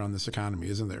pressure on this economy,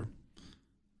 isn't there?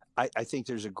 I think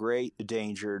there's a great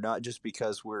danger, not just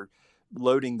because we're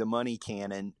loading the money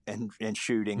cannon and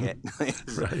shooting it.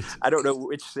 Right. I don't know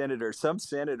which senator. Some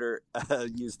senator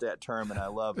used that term, and I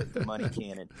love it, the money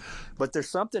cannon. But there's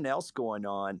something else going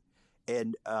on,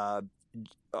 and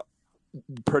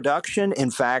production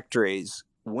in factories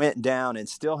went down and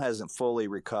still hasn't fully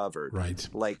recovered. Right.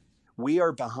 Like, we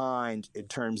are behind in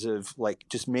terms of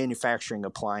just manufacturing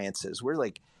appliances. We're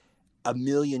 1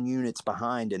 million units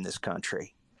behind in this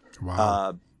country.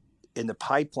 Wow. And the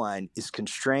pipeline is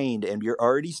constrained, and you're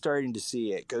already starting to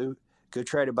see it. Go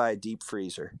try to buy a deep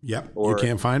freezer. Yep. Or, you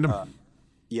can't find them.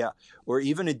 Yeah. Or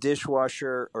even a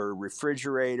dishwasher or a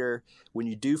refrigerator. When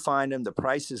you do find them, the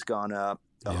price has gone up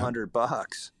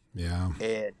 $100. Yeah.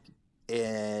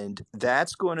 And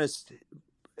that's going to,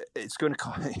 it's going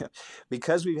to,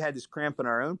 because we've had this cramp in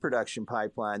our own production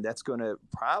pipeline, that's going to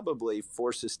probably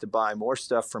force us to buy more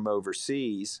stuff from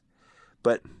overseas.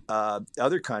 But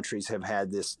other countries have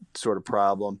had this sort of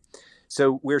problem.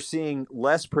 So we're seeing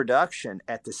less production.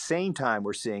 At the same time,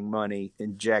 we're seeing money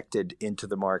injected into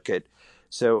the market.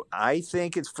 So I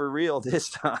think it's for real this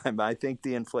time. I think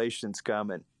the inflation's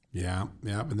coming. Yeah.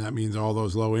 And that means all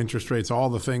those low interest rates,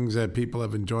 all the things that people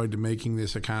have enjoyed to making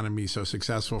this economy so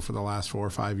successful for the last 4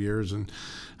 or 5 years, and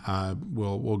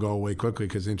will go away quickly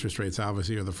because interest rates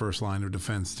obviously are the first line of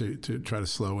defense to try to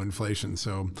slow inflation.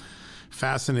 So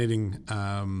fascinating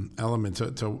element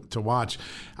to watch.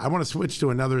 I want to switch to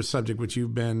another subject which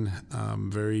you've been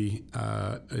very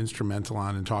instrumental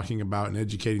on in talking about and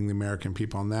educating the American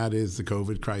people, and that is the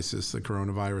COVID crisis, the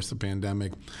coronavirus, the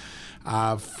pandemic.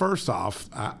 First off,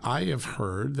 I have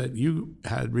heard that you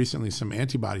had recently some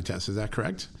antibody tests. Is that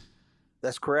correct?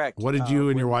 That's correct. What did you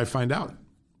and your wife find out?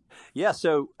 Yeah,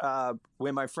 so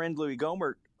when my friend Louis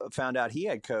Gohmert found out he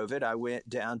had COVID, I went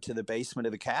down to the basement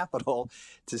of the Capitol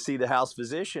to see the House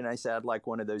physician. I said, I'd like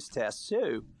one of those tests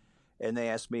too. And they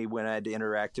asked me when I'd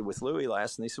interacted with Louis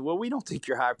last, and they said, well, we don't think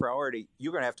you're high priority.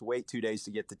 You're going to have to wait 2 days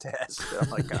to get the test. So I'm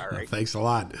like, all right. Thanks a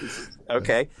lot.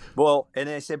 Okay. Well, and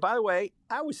then I said, by the way,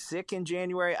 I was sick in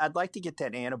January. I'd like to get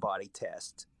that antibody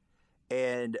test.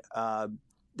 And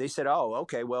they said, oh,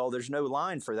 okay, well, there's no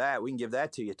line for that. We can give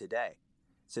that to you today.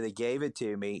 So they gave it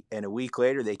to me, and a week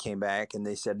later they came back and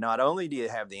they said, not only do you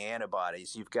have the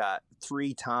antibodies, you've got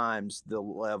 3 times the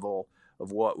level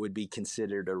of what would be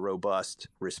considered a robust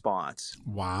response.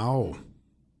 Wow.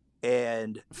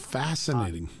 And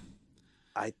fascinating.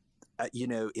 I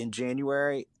in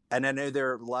January, and I know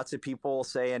there are lots of people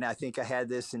saying, I think I had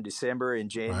this in December, in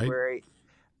January.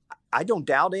 Right. I don't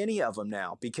doubt any of them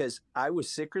now because I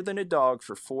was sicker than a dog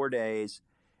for 4 days.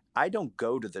 I don't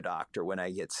go to the doctor when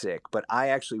I get sick, but I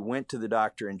actually went to the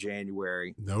doctor in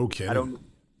January. No kidding.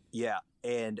 Yeah.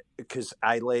 And because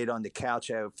I laid on the couch,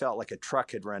 I felt like a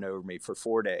truck had run over me for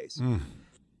 4 days.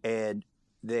 And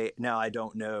now I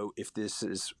don't know if this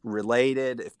is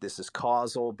related, if this is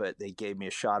causal, but they gave me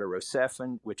a shot of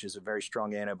Rocephin, which is a very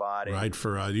strong antibiotic. Right.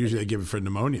 Usually they give it for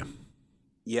pneumonia.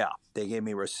 Yeah. They gave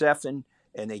me Rocephin,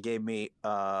 and they gave me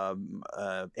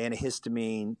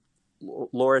antihistamine,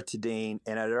 loratadine,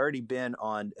 and I'd already been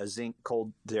on a zinc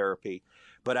cold therapy,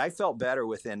 but I felt better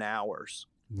within hours.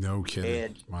 No kidding.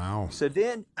 And wow. So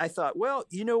then I thought, well,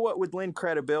 you know what would lend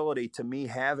credibility to me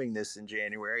having this in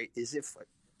January is if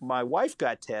my wife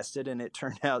got tested and it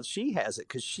turned out she has it,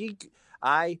 because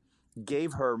I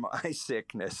gave her my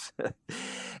sickness.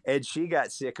 And she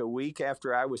got sick a week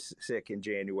after I was sick in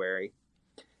January.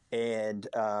 And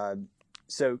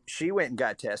so she went and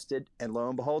got tested, and lo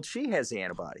and behold, she has the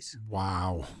antibodies.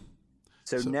 Wow.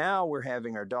 So now we're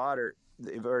having our daughter.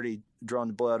 They've already drawn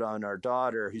the blood on our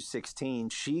daughter, who's 16.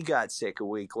 She got sick a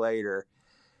week later.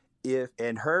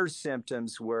 And her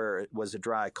symptoms was a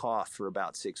dry cough for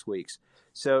about 6 weeks.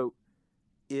 So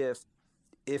if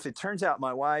it turns out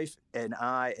my wife and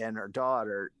I and our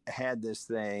daughter had this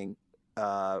thing,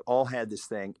 all had this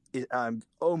thing, I'm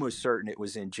almost certain it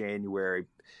was in January,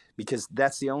 because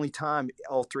that's the only time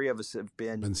all three of us have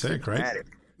been sick, right?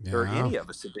 Yeah. Or any of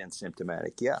us have been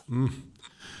symptomatic. Yeah.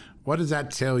 What does that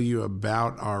tell you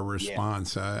about our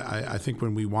response? Yeah. I think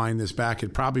when we wind this back,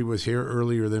 it probably was here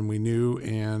earlier than we knew.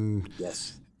 And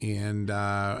yes. And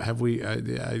have we?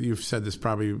 You've said this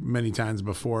probably many times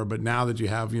before, but now that you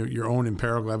have your own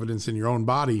empirical evidence in your own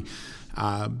body,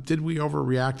 did we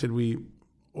overreact? Did we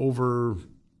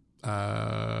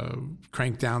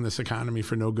crank down this economy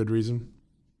for no good reason?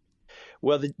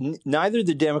 Well, neither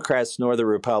the Democrats nor the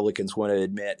Republicans want to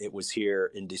admit it was here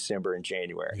in December and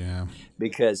January. Yeah.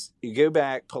 Because you go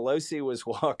back, Pelosi was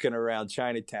walking around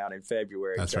Chinatown in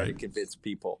February trying to convince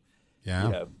people,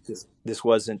 this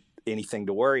wasn't anything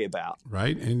to worry about.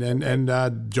 Right. And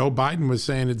Joe Biden was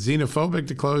saying it's xenophobic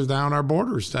to close down our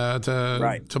borders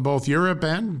to both Europe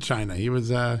and China. He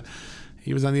was on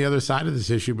the other side of this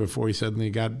issue before he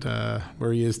suddenly got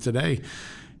where he is today.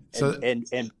 So,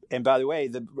 and by the way,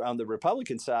 on the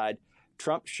Republican side,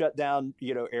 Trump shut down,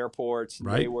 airports.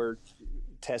 Right. They were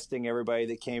testing everybody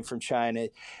that came from China.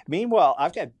 Meanwhile,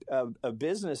 I've got a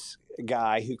business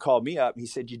guy who called me up. He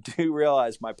said, "You do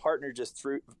realize my partner just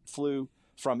flew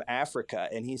from Africa,"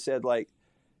 and he said,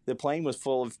 the plane was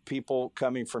full of people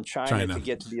coming from China to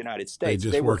get to the United States.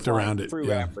 They worked around it through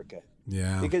Africa.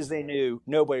 Yeah. Because they knew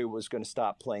nobody was going to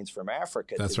stop planes from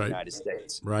Africa to the United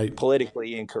States. Right.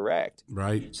 Politically incorrect.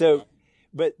 Right. So,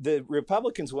 but the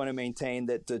Republicans want to maintain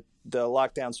that the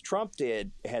lockdowns Trump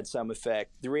did had some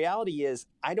effect. The reality is,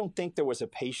 I don't think there was a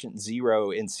patient zero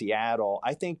in Seattle.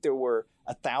 I think there were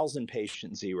 1,000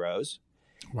 patient zeros.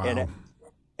 Wow.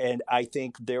 And I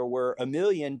think there were 1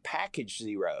 million package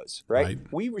zeros, right?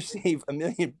 We receive a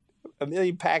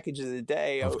million packages a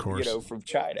day, of course, from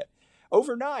China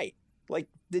overnight. Like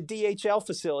the DHL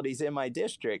facilities in my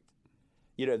district,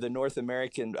 the North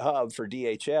American hub for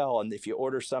DHL. And if you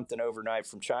order something overnight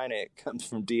from China, it comes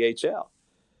from DHL.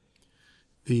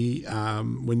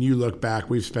 When you look back,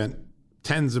 we've spent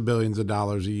tens of billions of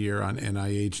dollars a year on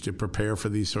NIH to prepare for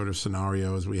these sort of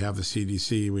scenarios. We have the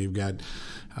CDC. We've got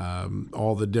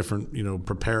all the different,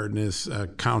 preparedness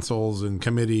councils and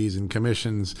committees and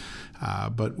commissions.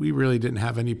 But we really didn't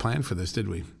have any plan for this, did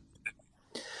we?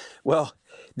 Well,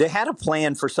 they had a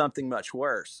plan for something much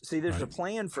worse. See, there's a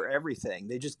plan for everything.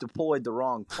 They just deployed the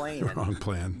wrong plan. Wrong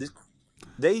plan.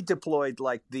 They deployed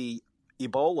the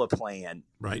Ebola plan,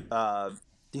 right?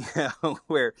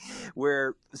 Where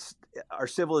our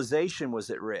civilization was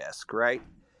at risk, right?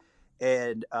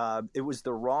 And it was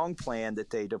the wrong plan that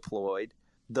they deployed.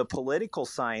 The political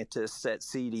scientists at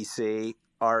CDC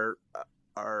are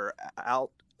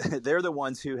out. They're the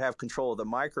ones who have control of the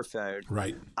microphone,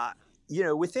 right?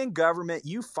 Within government,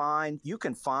 you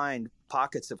can find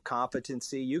pockets of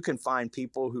competency. You can find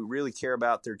people who really care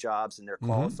about their jobs and they're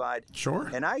qualified. Sure.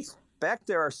 And I expect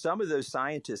there are some of those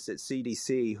scientists at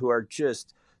CDC who are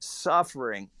just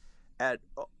suffering at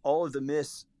all of the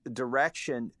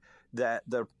misdirection that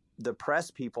the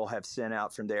press people have sent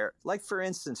out from there. Like, for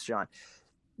instance, John,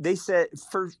 they said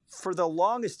for the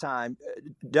longest time,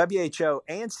 WHO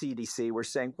and CDC were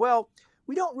saying, well,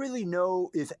 we don't really know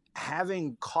if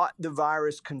having caught the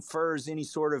virus confers any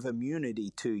sort of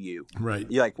immunity to you. Right.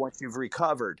 Like once you've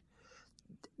recovered.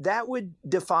 That would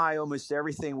defy almost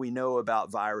everything we know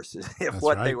about viruses if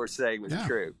what they were saying was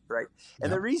true, right?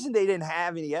 And the reason they didn't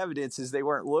have any evidence is they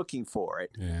weren't looking for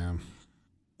it. Yeah.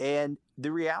 And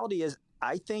the reality is,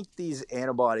 I think these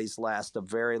antibodies last a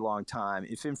very long time.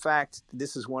 If, in fact,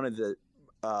 this is one of the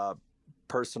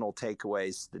personal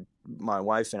takeaways that my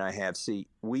wife and I have. See,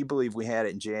 we believe we had it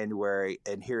in January,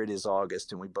 and here it is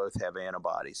August, and we both have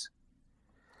antibodies.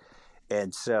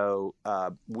 And so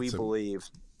we believe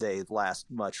they last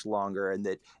much longer, and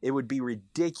that it would be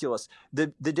ridiculous. The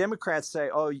Democrats say,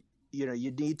 oh,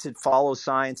 you need to follow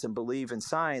science and believe in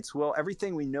science. Well,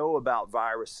 everything we know about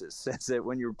viruses says that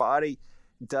when your body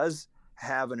does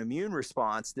have an immune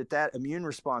response, that immune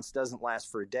response doesn't last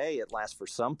for a day. It lasts for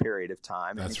some period of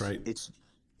time. That's right.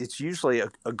 It's usually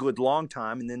a good long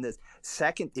time. And then the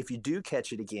second, if you do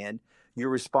catch it again, your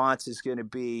response is going to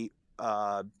be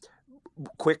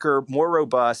quicker, more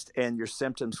robust, and your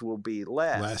symptoms will be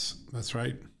less. That's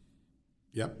right.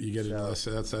 Yep, you get it.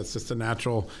 So that's just a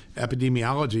natural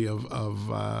epidemiology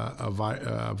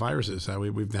of viruses.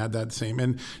 We've had that same,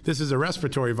 and this is a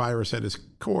respiratory virus at its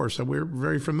core. So we're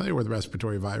very familiar with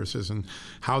respiratory viruses and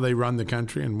how they run the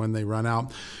country and when they run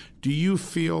out. Do you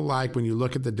feel like when you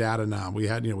look at the data now, we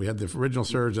had the original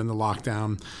surge and the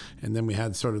lockdown, and then we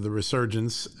had sort of the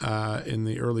resurgence in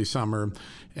the early summer,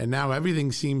 and now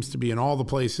everything seems to be in all the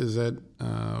places that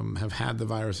have had the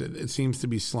virus. It seems to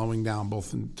be slowing down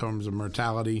both in terms of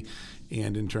mortality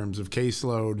and in terms of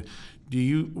caseload.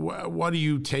 What do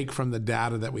you take from the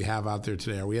data that we have out there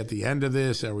today? Are we at the end of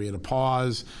this? Are we at a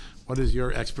pause? What does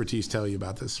your expertise tell you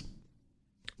about this?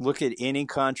 Look at any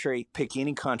country, pick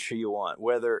any country you want,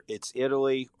 whether it's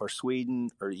Italy or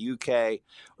Sweden or UK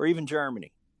or even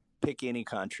Germany. Pick any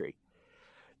country.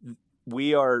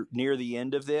 We are near the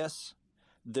end of this.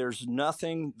 There's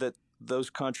nothing that those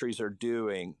countries are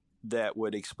doing that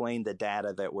would explain the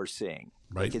data that we're seeing.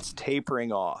 Right. Like it's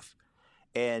tapering off.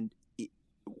 And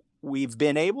we've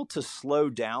been able to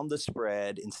slow down the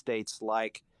spread in states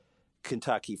like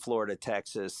Kentucky, Florida,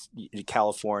 Texas,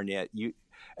 California.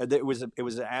 It was an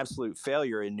absolute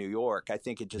failure in New York. I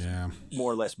think it just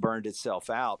more or less burned itself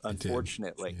out,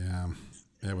 unfortunately.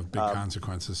 Yeah, with big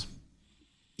consequences.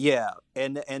 Yeah,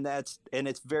 and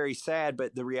it's very sad.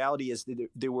 But the reality is that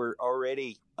there were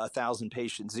already 1,000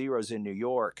 patient zeros in New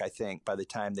York. I think by the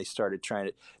time they started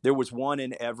there was one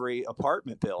in every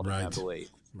apartment building, right. I believe.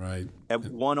 Right. And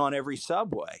one on every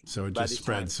subway. So it just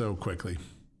spread so quickly.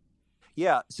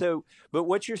 Yeah. So, but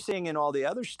what you're seeing in all the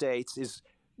other states is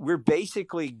we're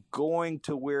basically going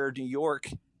to where New York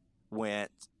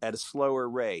went at a slower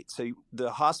rate. So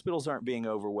the hospitals aren't being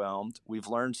overwhelmed. We've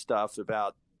learned stuff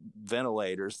about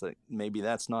ventilators that maybe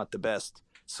that's not the best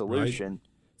solution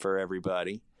for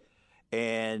everybody.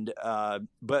 And,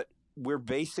 but we're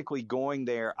basically going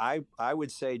there. I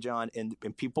would say, John, and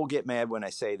people get mad when I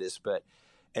say this, but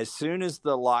as soon as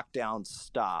the lockdowns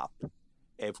stop,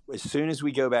 as soon as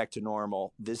we go back to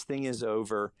normal, this thing is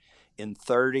over in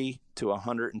 30 to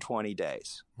 120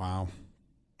 days. Wow.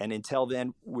 And until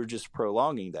then, we're just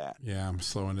prolonging that. Yeah, I'm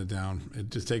slowing it down. It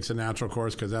just takes a natural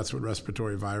course because that's what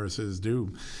respiratory viruses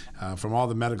do. From all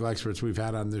the medical experts we've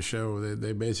had on this show,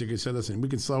 they basically said, listen, we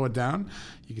can slow it down.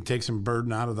 You can take some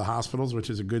burden out of the hospitals, which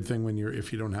is a good thing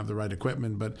if you don't have the right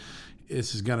equipment. But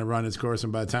this is going to run its course.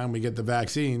 And by the time we get the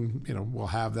vaccine, we'll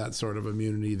have that sort of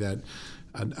immunity that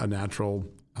a natural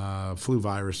flu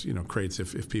virus, creates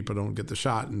if people don't get the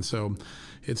shot. And so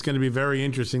it's going to be very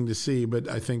interesting to see. But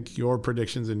I think your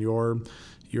predictions and your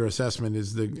assessment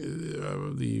is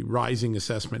the rising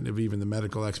assessment of even the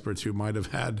medical experts who might have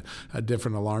had a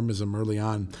different alarmism early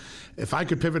on. If I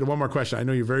could pivot to one more question, I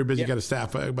know you're very busy, got a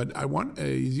staff, but I want,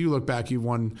 as you look back, you've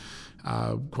won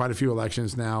quite a few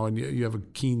elections now, and you have a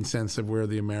keen sense of where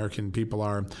the American people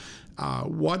are.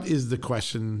 What is the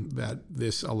question that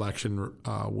this election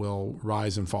will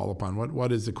rise and fall upon?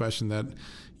 What is the question that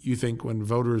you think when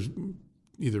voters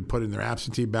either put in their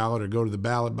absentee ballot or go to the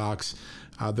ballot box,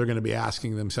 they're going to be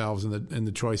asking themselves in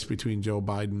the choice between Joe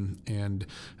Biden and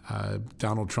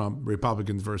Donald Trump,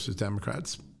 Republicans versus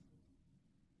Democrats?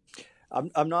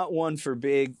 I'm not one for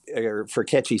for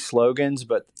catchy slogans,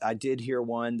 but I did hear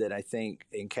one that I think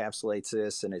encapsulates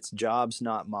this, and it's jobs,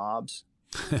 not mobs.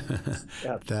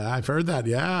 I've heard that.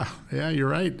 Yeah, you're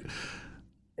right.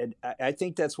 And I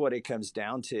think that's what it comes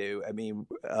down to. I mean,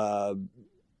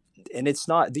 and it's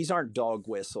not; these aren't dog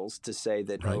whistles to say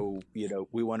that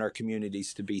we want our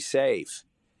communities to be safe.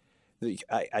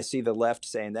 I see the left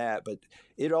saying that, but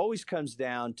it always comes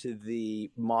down to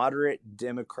the moderate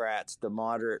Democrats, the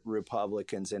moderate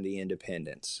Republicans, and the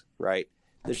independents. Right?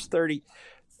 There's 30%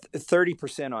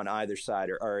 on either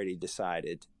side are already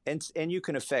decided, and you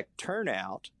can affect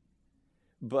turnout,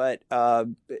 but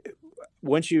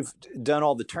once you've done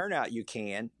all the turnout you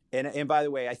can, and by the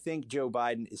way, I think Joe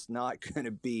Biden is not going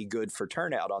to be good for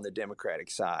turnout on the Democratic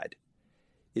side.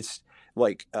 It's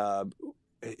like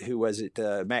who was it?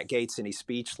 Matt Gaetz in his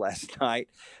speech last night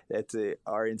at the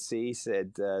RNC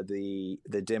said the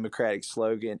Democratic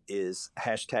slogan is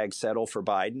 #settle for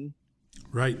Biden.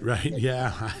 Right.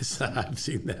 Yeah, I've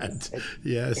seen that.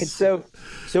 Yes. And so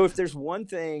if there's one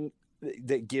thing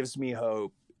that gives me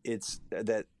hope, it's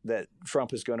that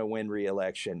Trump is going to win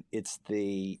re-election. It's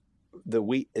the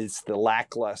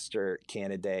lackluster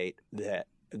candidate, the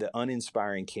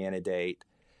uninspiring candidate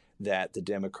that the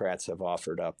Democrats have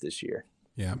offered up this year.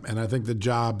 Yeah, and I think the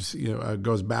jobs,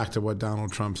 goes back to what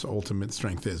Donald Trump's ultimate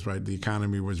strength is, right? The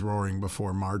economy was roaring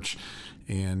before March,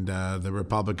 and the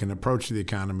Republican approach to the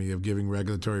economy of giving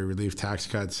regulatory relief, tax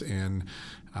cuts, and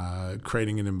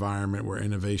creating an environment where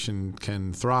innovation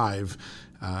can thrive,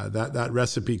 that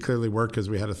recipe clearly worked because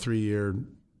we had a 3-year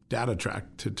data track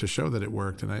to show that it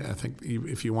worked. And I think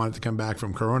if you want it to come back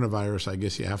from coronavirus, I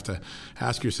guess you have to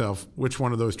ask yourself, which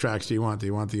one of those tracks do you want? Do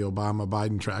you want the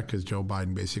Obama-Biden track? Because Joe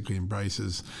Biden basically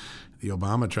embraces the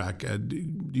Obama track. Do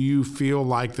you feel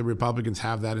like the Republicans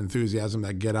have that enthusiasm,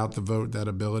 that get out the vote, that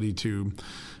ability to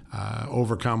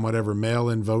overcome whatever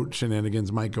mail-in vote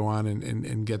shenanigans might go on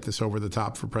and get this over the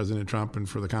top for President Trump and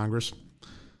for the Congress?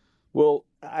 Well,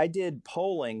 I did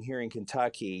polling here in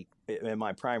Kentucky in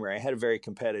my primary. I had a very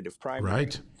competitive primary.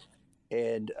 Right.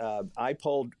 And I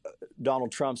polled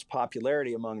Donald Trump's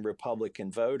popularity among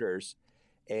Republican voters.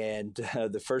 And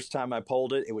the first time I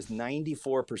polled it, it was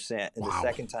 94%. And the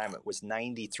second time it was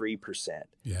 93%.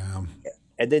 Yeah.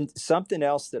 And then something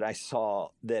else that I saw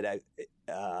that I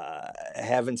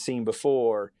haven't seen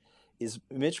before is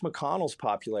Mitch McConnell's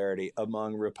popularity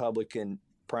among Republican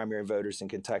primary voters in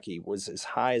Kentucky was as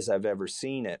high as I've ever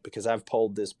seen it, because I've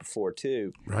polled this before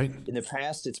too. Right. In the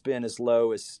past, it's been as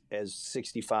low as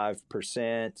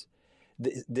 65%.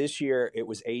 This year, it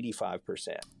was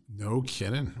 85%. No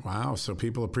kidding. Wow. So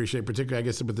people appreciate, particularly, I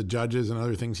guess, with the judges and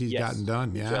other things he's gotten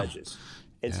done. Yeah. Judges.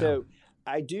 And so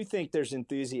I do think there's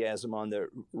enthusiasm on the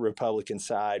Republican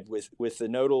side, with the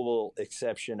notable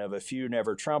exception of a few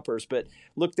never-Trumpers. But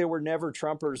look, there were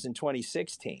never-Trumpers in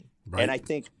 2016. Right. And I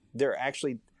think there are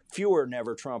actually fewer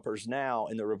never-Trumpers now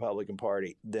in the Republican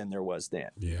Party than there was then.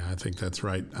 Yeah, I think that's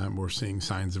right. We're seeing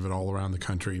signs of it all around the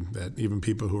country, that even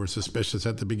people who were suspicious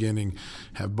at the beginning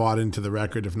have bought into the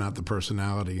record, if not the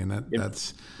personality. And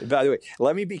that's... By the way,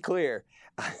 let me be clear.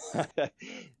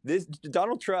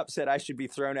 Donald Trump said I should be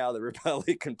thrown out of the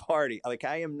Republican Party. Like,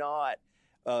 I am not,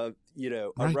 a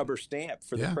rubber stamp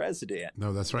for the president.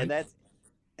 No, that's right.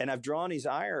 And I've drawn his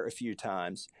ire a few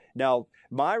times. Now,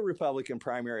 my Republican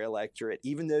primary electorate,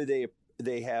 even though they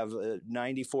have a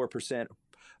 94%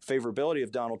 favorability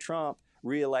of Donald Trump,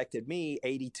 reelected me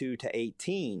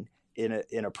 82-18 in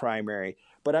a primary.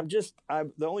 But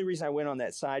the only reason I went on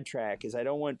that sidetrack is I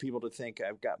don't want people to think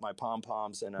I've got my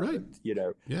pom-poms and you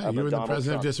and the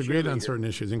president disagreed on certain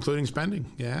issues, including spending.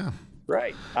 Yeah.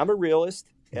 Right. I'm a realist.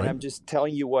 And I'm just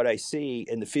telling you what I see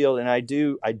in the field, and I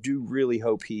do really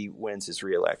hope he wins his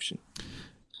reelection.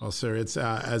 Well, sir, it's,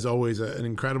 as always, an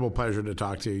incredible pleasure to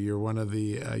talk to you. You're one of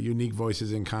the unique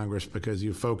voices in Congress, because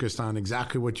you focused on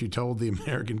exactly what you told the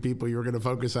American people you were going to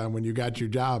focus on when you got your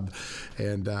job.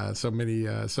 And so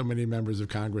many members of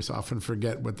Congress often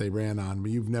forget what they ran on,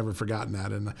 but you've never forgotten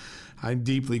that. And I'm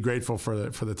deeply grateful for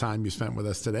the time you spent with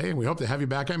us today. And we hope to have you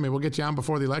back on. Maybe we'll get you on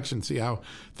before the election, see how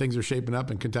things are shaping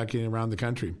up in Kentucky and around the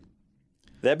country.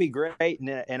 That'd be great.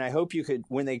 And I hope you could,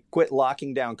 when they quit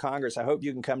locking down Congress, I hope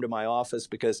you can come to my office,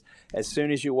 because as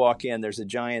soon as you walk in, there's a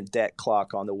giant debt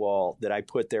clock on the wall that I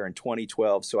put there in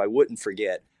 2012, so I wouldn't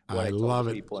forget what I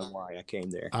told people and why I came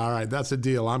there. All right. That's a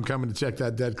deal. I'm coming to check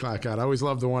that debt clock out. I always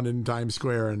love the one in Times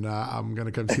Square, and I'm going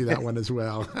to come see that one as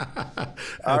well.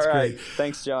 That's great.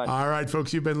 Thanks, John. All right,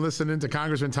 folks. You've been listening to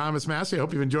Congressman Thomas Massie. I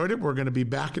hope you've enjoyed it. We're going to be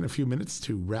back in a few minutes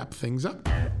to wrap things up.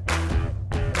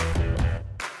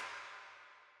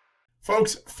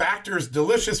 Folks, Factor's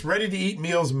delicious, ready-to-eat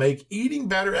meals make eating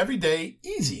better every day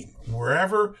easy.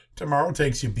 Wherever tomorrow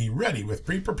takes you, be ready with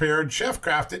pre-prepared,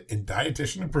 chef-crafted, and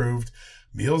dietitian-approved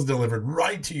meals delivered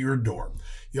right to your door.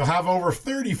 You'll have over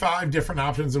 35 different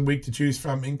options a week to choose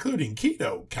from, including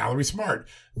keto, calorie smart,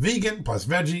 vegan, plus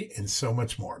veggie, and so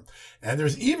much more. And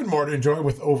there's even more to enjoy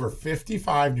with over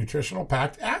 55 nutritional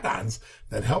packed add-ons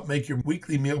that help make your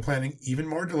weekly meal planning even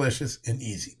more delicious and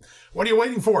easy. What are you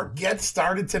waiting for? Get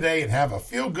started today and have a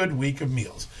feel-good week of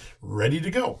meals ready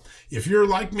to go. If you're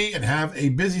like me and have a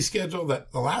busy schedule,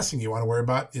 that the last thing you want to worry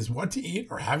about is what to eat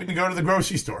or having to go to the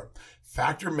grocery store.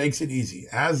 Factor makes it easy,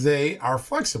 as they are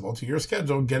flexible to your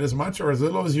schedule. Get as much or as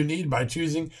little as you need by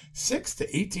choosing 6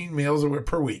 to 18 meals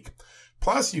per week.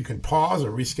 Plus, you can pause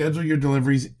or reschedule your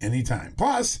deliveries anytime.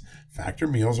 Plus, Factor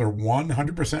meals are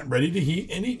 100% ready to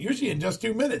heat and eat, usually in just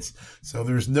 2 minutes. So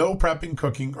there's no prepping,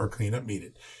 cooking, or cleanup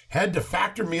needed. Head to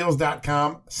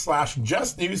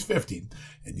factormeals.com/justnews50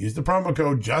 and use the promo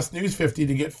code JustNews50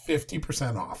 to get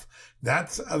 50% off.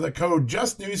 That's the code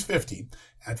JustNews50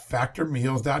 at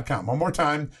factormeals.com. One more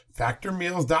time,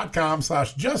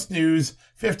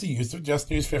 factormeals.com/justnews50. Use the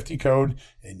JustNews50 code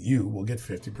and you will get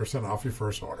 50% off your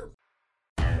first order.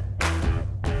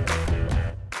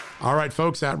 All right,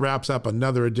 folks, that wraps up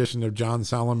another edition of John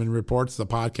Solomon Reports, the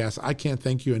podcast. I can't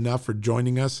thank you enough for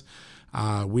joining us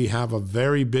We have a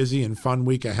very busy and fun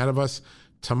week ahead of us.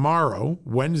 Tomorrow,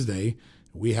 Wednesday,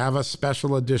 we have a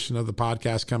special edition of the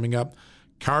podcast coming up.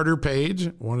 Carter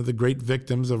Page, one of the great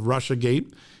victims of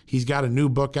Russiagate, he's got a new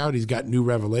book out. He's got new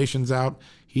revelations out.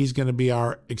 He's going to be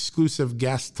our exclusive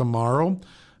guest tomorrow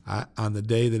on the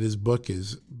day that his book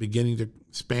is beginning to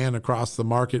span across the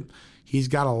market. He's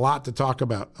got a lot to talk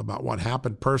about what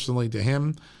happened personally to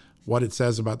him, what it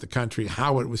says about the country,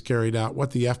 how it was carried out,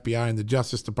 what the FBI and the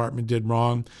Justice Department did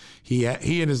wrong. He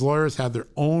and his lawyers had their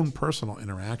own personal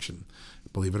interaction,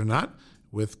 believe it or not,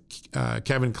 with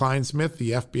Kevin Kleinsmith,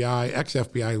 the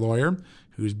ex-FBI lawyer,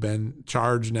 who's been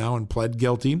charged now and pled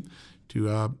guilty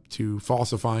to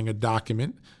falsifying a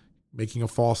document, making a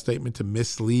false statement to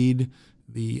mislead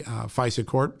the FISA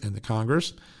court and the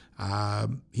Congress.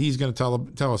 He's going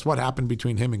to tell us what happened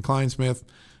between him and Kleinsmith,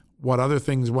 what other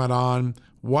things went on,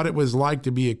 what it was like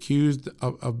to be accused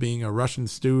of being a Russian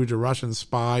stooge, a Russian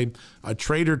spy, a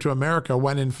traitor to America,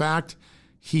 when in fact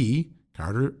he,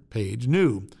 Carter Page,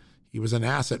 knew he was an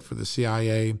asset for the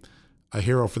CIA, a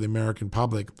hero for the American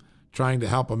public, trying to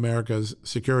help America's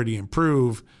security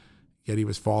improve, yet he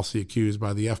was falsely accused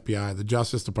by the FBI, the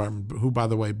Justice Department, who, by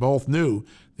the way, both knew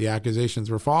the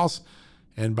accusations were false,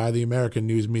 and by the American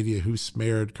news media, who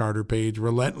smeared Carter Page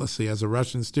relentlessly as a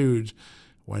Russian stooge,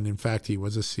 when in fact he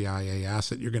was a CIA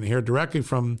asset. You're going to hear directly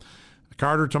from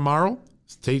Carter tomorrow.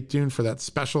 Stay tuned for that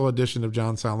special edition of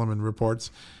John Solomon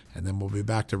Reports, and then we'll be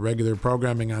back to regular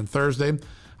programming on Thursday.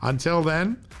 Until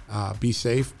then, be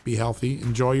safe, be healthy,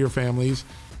 enjoy your families,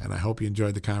 and I hope you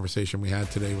enjoyed the conversation we had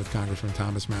today with Congressman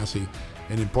Thomas Massie,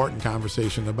 an important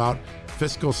conversation about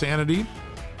fiscal sanity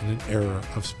in an era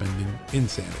of spending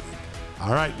insanity.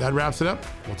 All right, that wraps it up.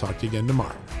 We'll talk to you again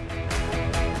tomorrow.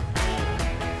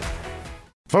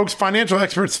 Folks, financial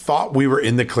experts thought we were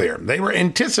in the clear. They were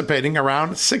anticipating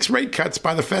around 6 rate cuts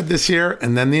by the Fed this year,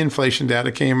 and then the inflation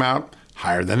data came out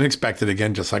higher than expected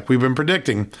again, just like we've been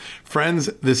predicting. Friends,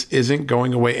 this isn't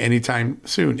going away anytime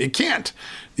soon. It can't.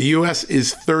 The U.S.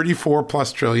 is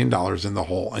 $34+ trillion in the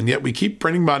hole, and yet we keep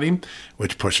printing money,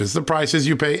 which pushes the prices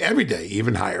you pay every day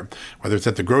even higher, whether it's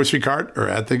at the grocery cart or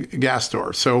at the gas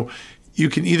store. So you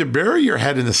can either bury your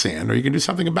head in the sand or you can do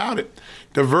something about it.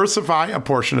 Diversify a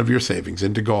portion of your savings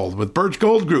into gold with Birch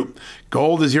Gold Group.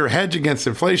 Gold is your hedge against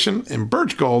inflation, and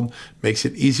Birch Gold makes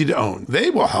it easy to own. They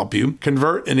will help you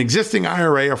convert an existing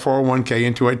IRA or 401k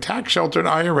into a tax-sheltered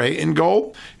IRA in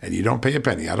gold, and you don't pay a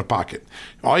penny out of pocket.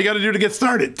 All you got to do to get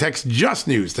started, text Just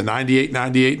News to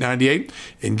 989898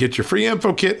 and get your free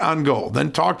info kit on gold.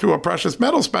 Then talk to a precious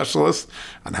metal specialist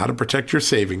on how to protect your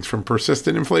savings from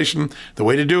persistent inflation. The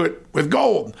way to do it with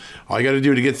gold. All you got to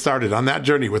do to get started on that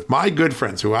journey with my good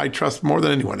friends who I trust more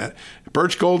than anyone at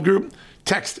Birch Gold Group,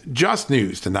 text Just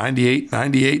News to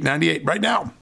 989898 right now.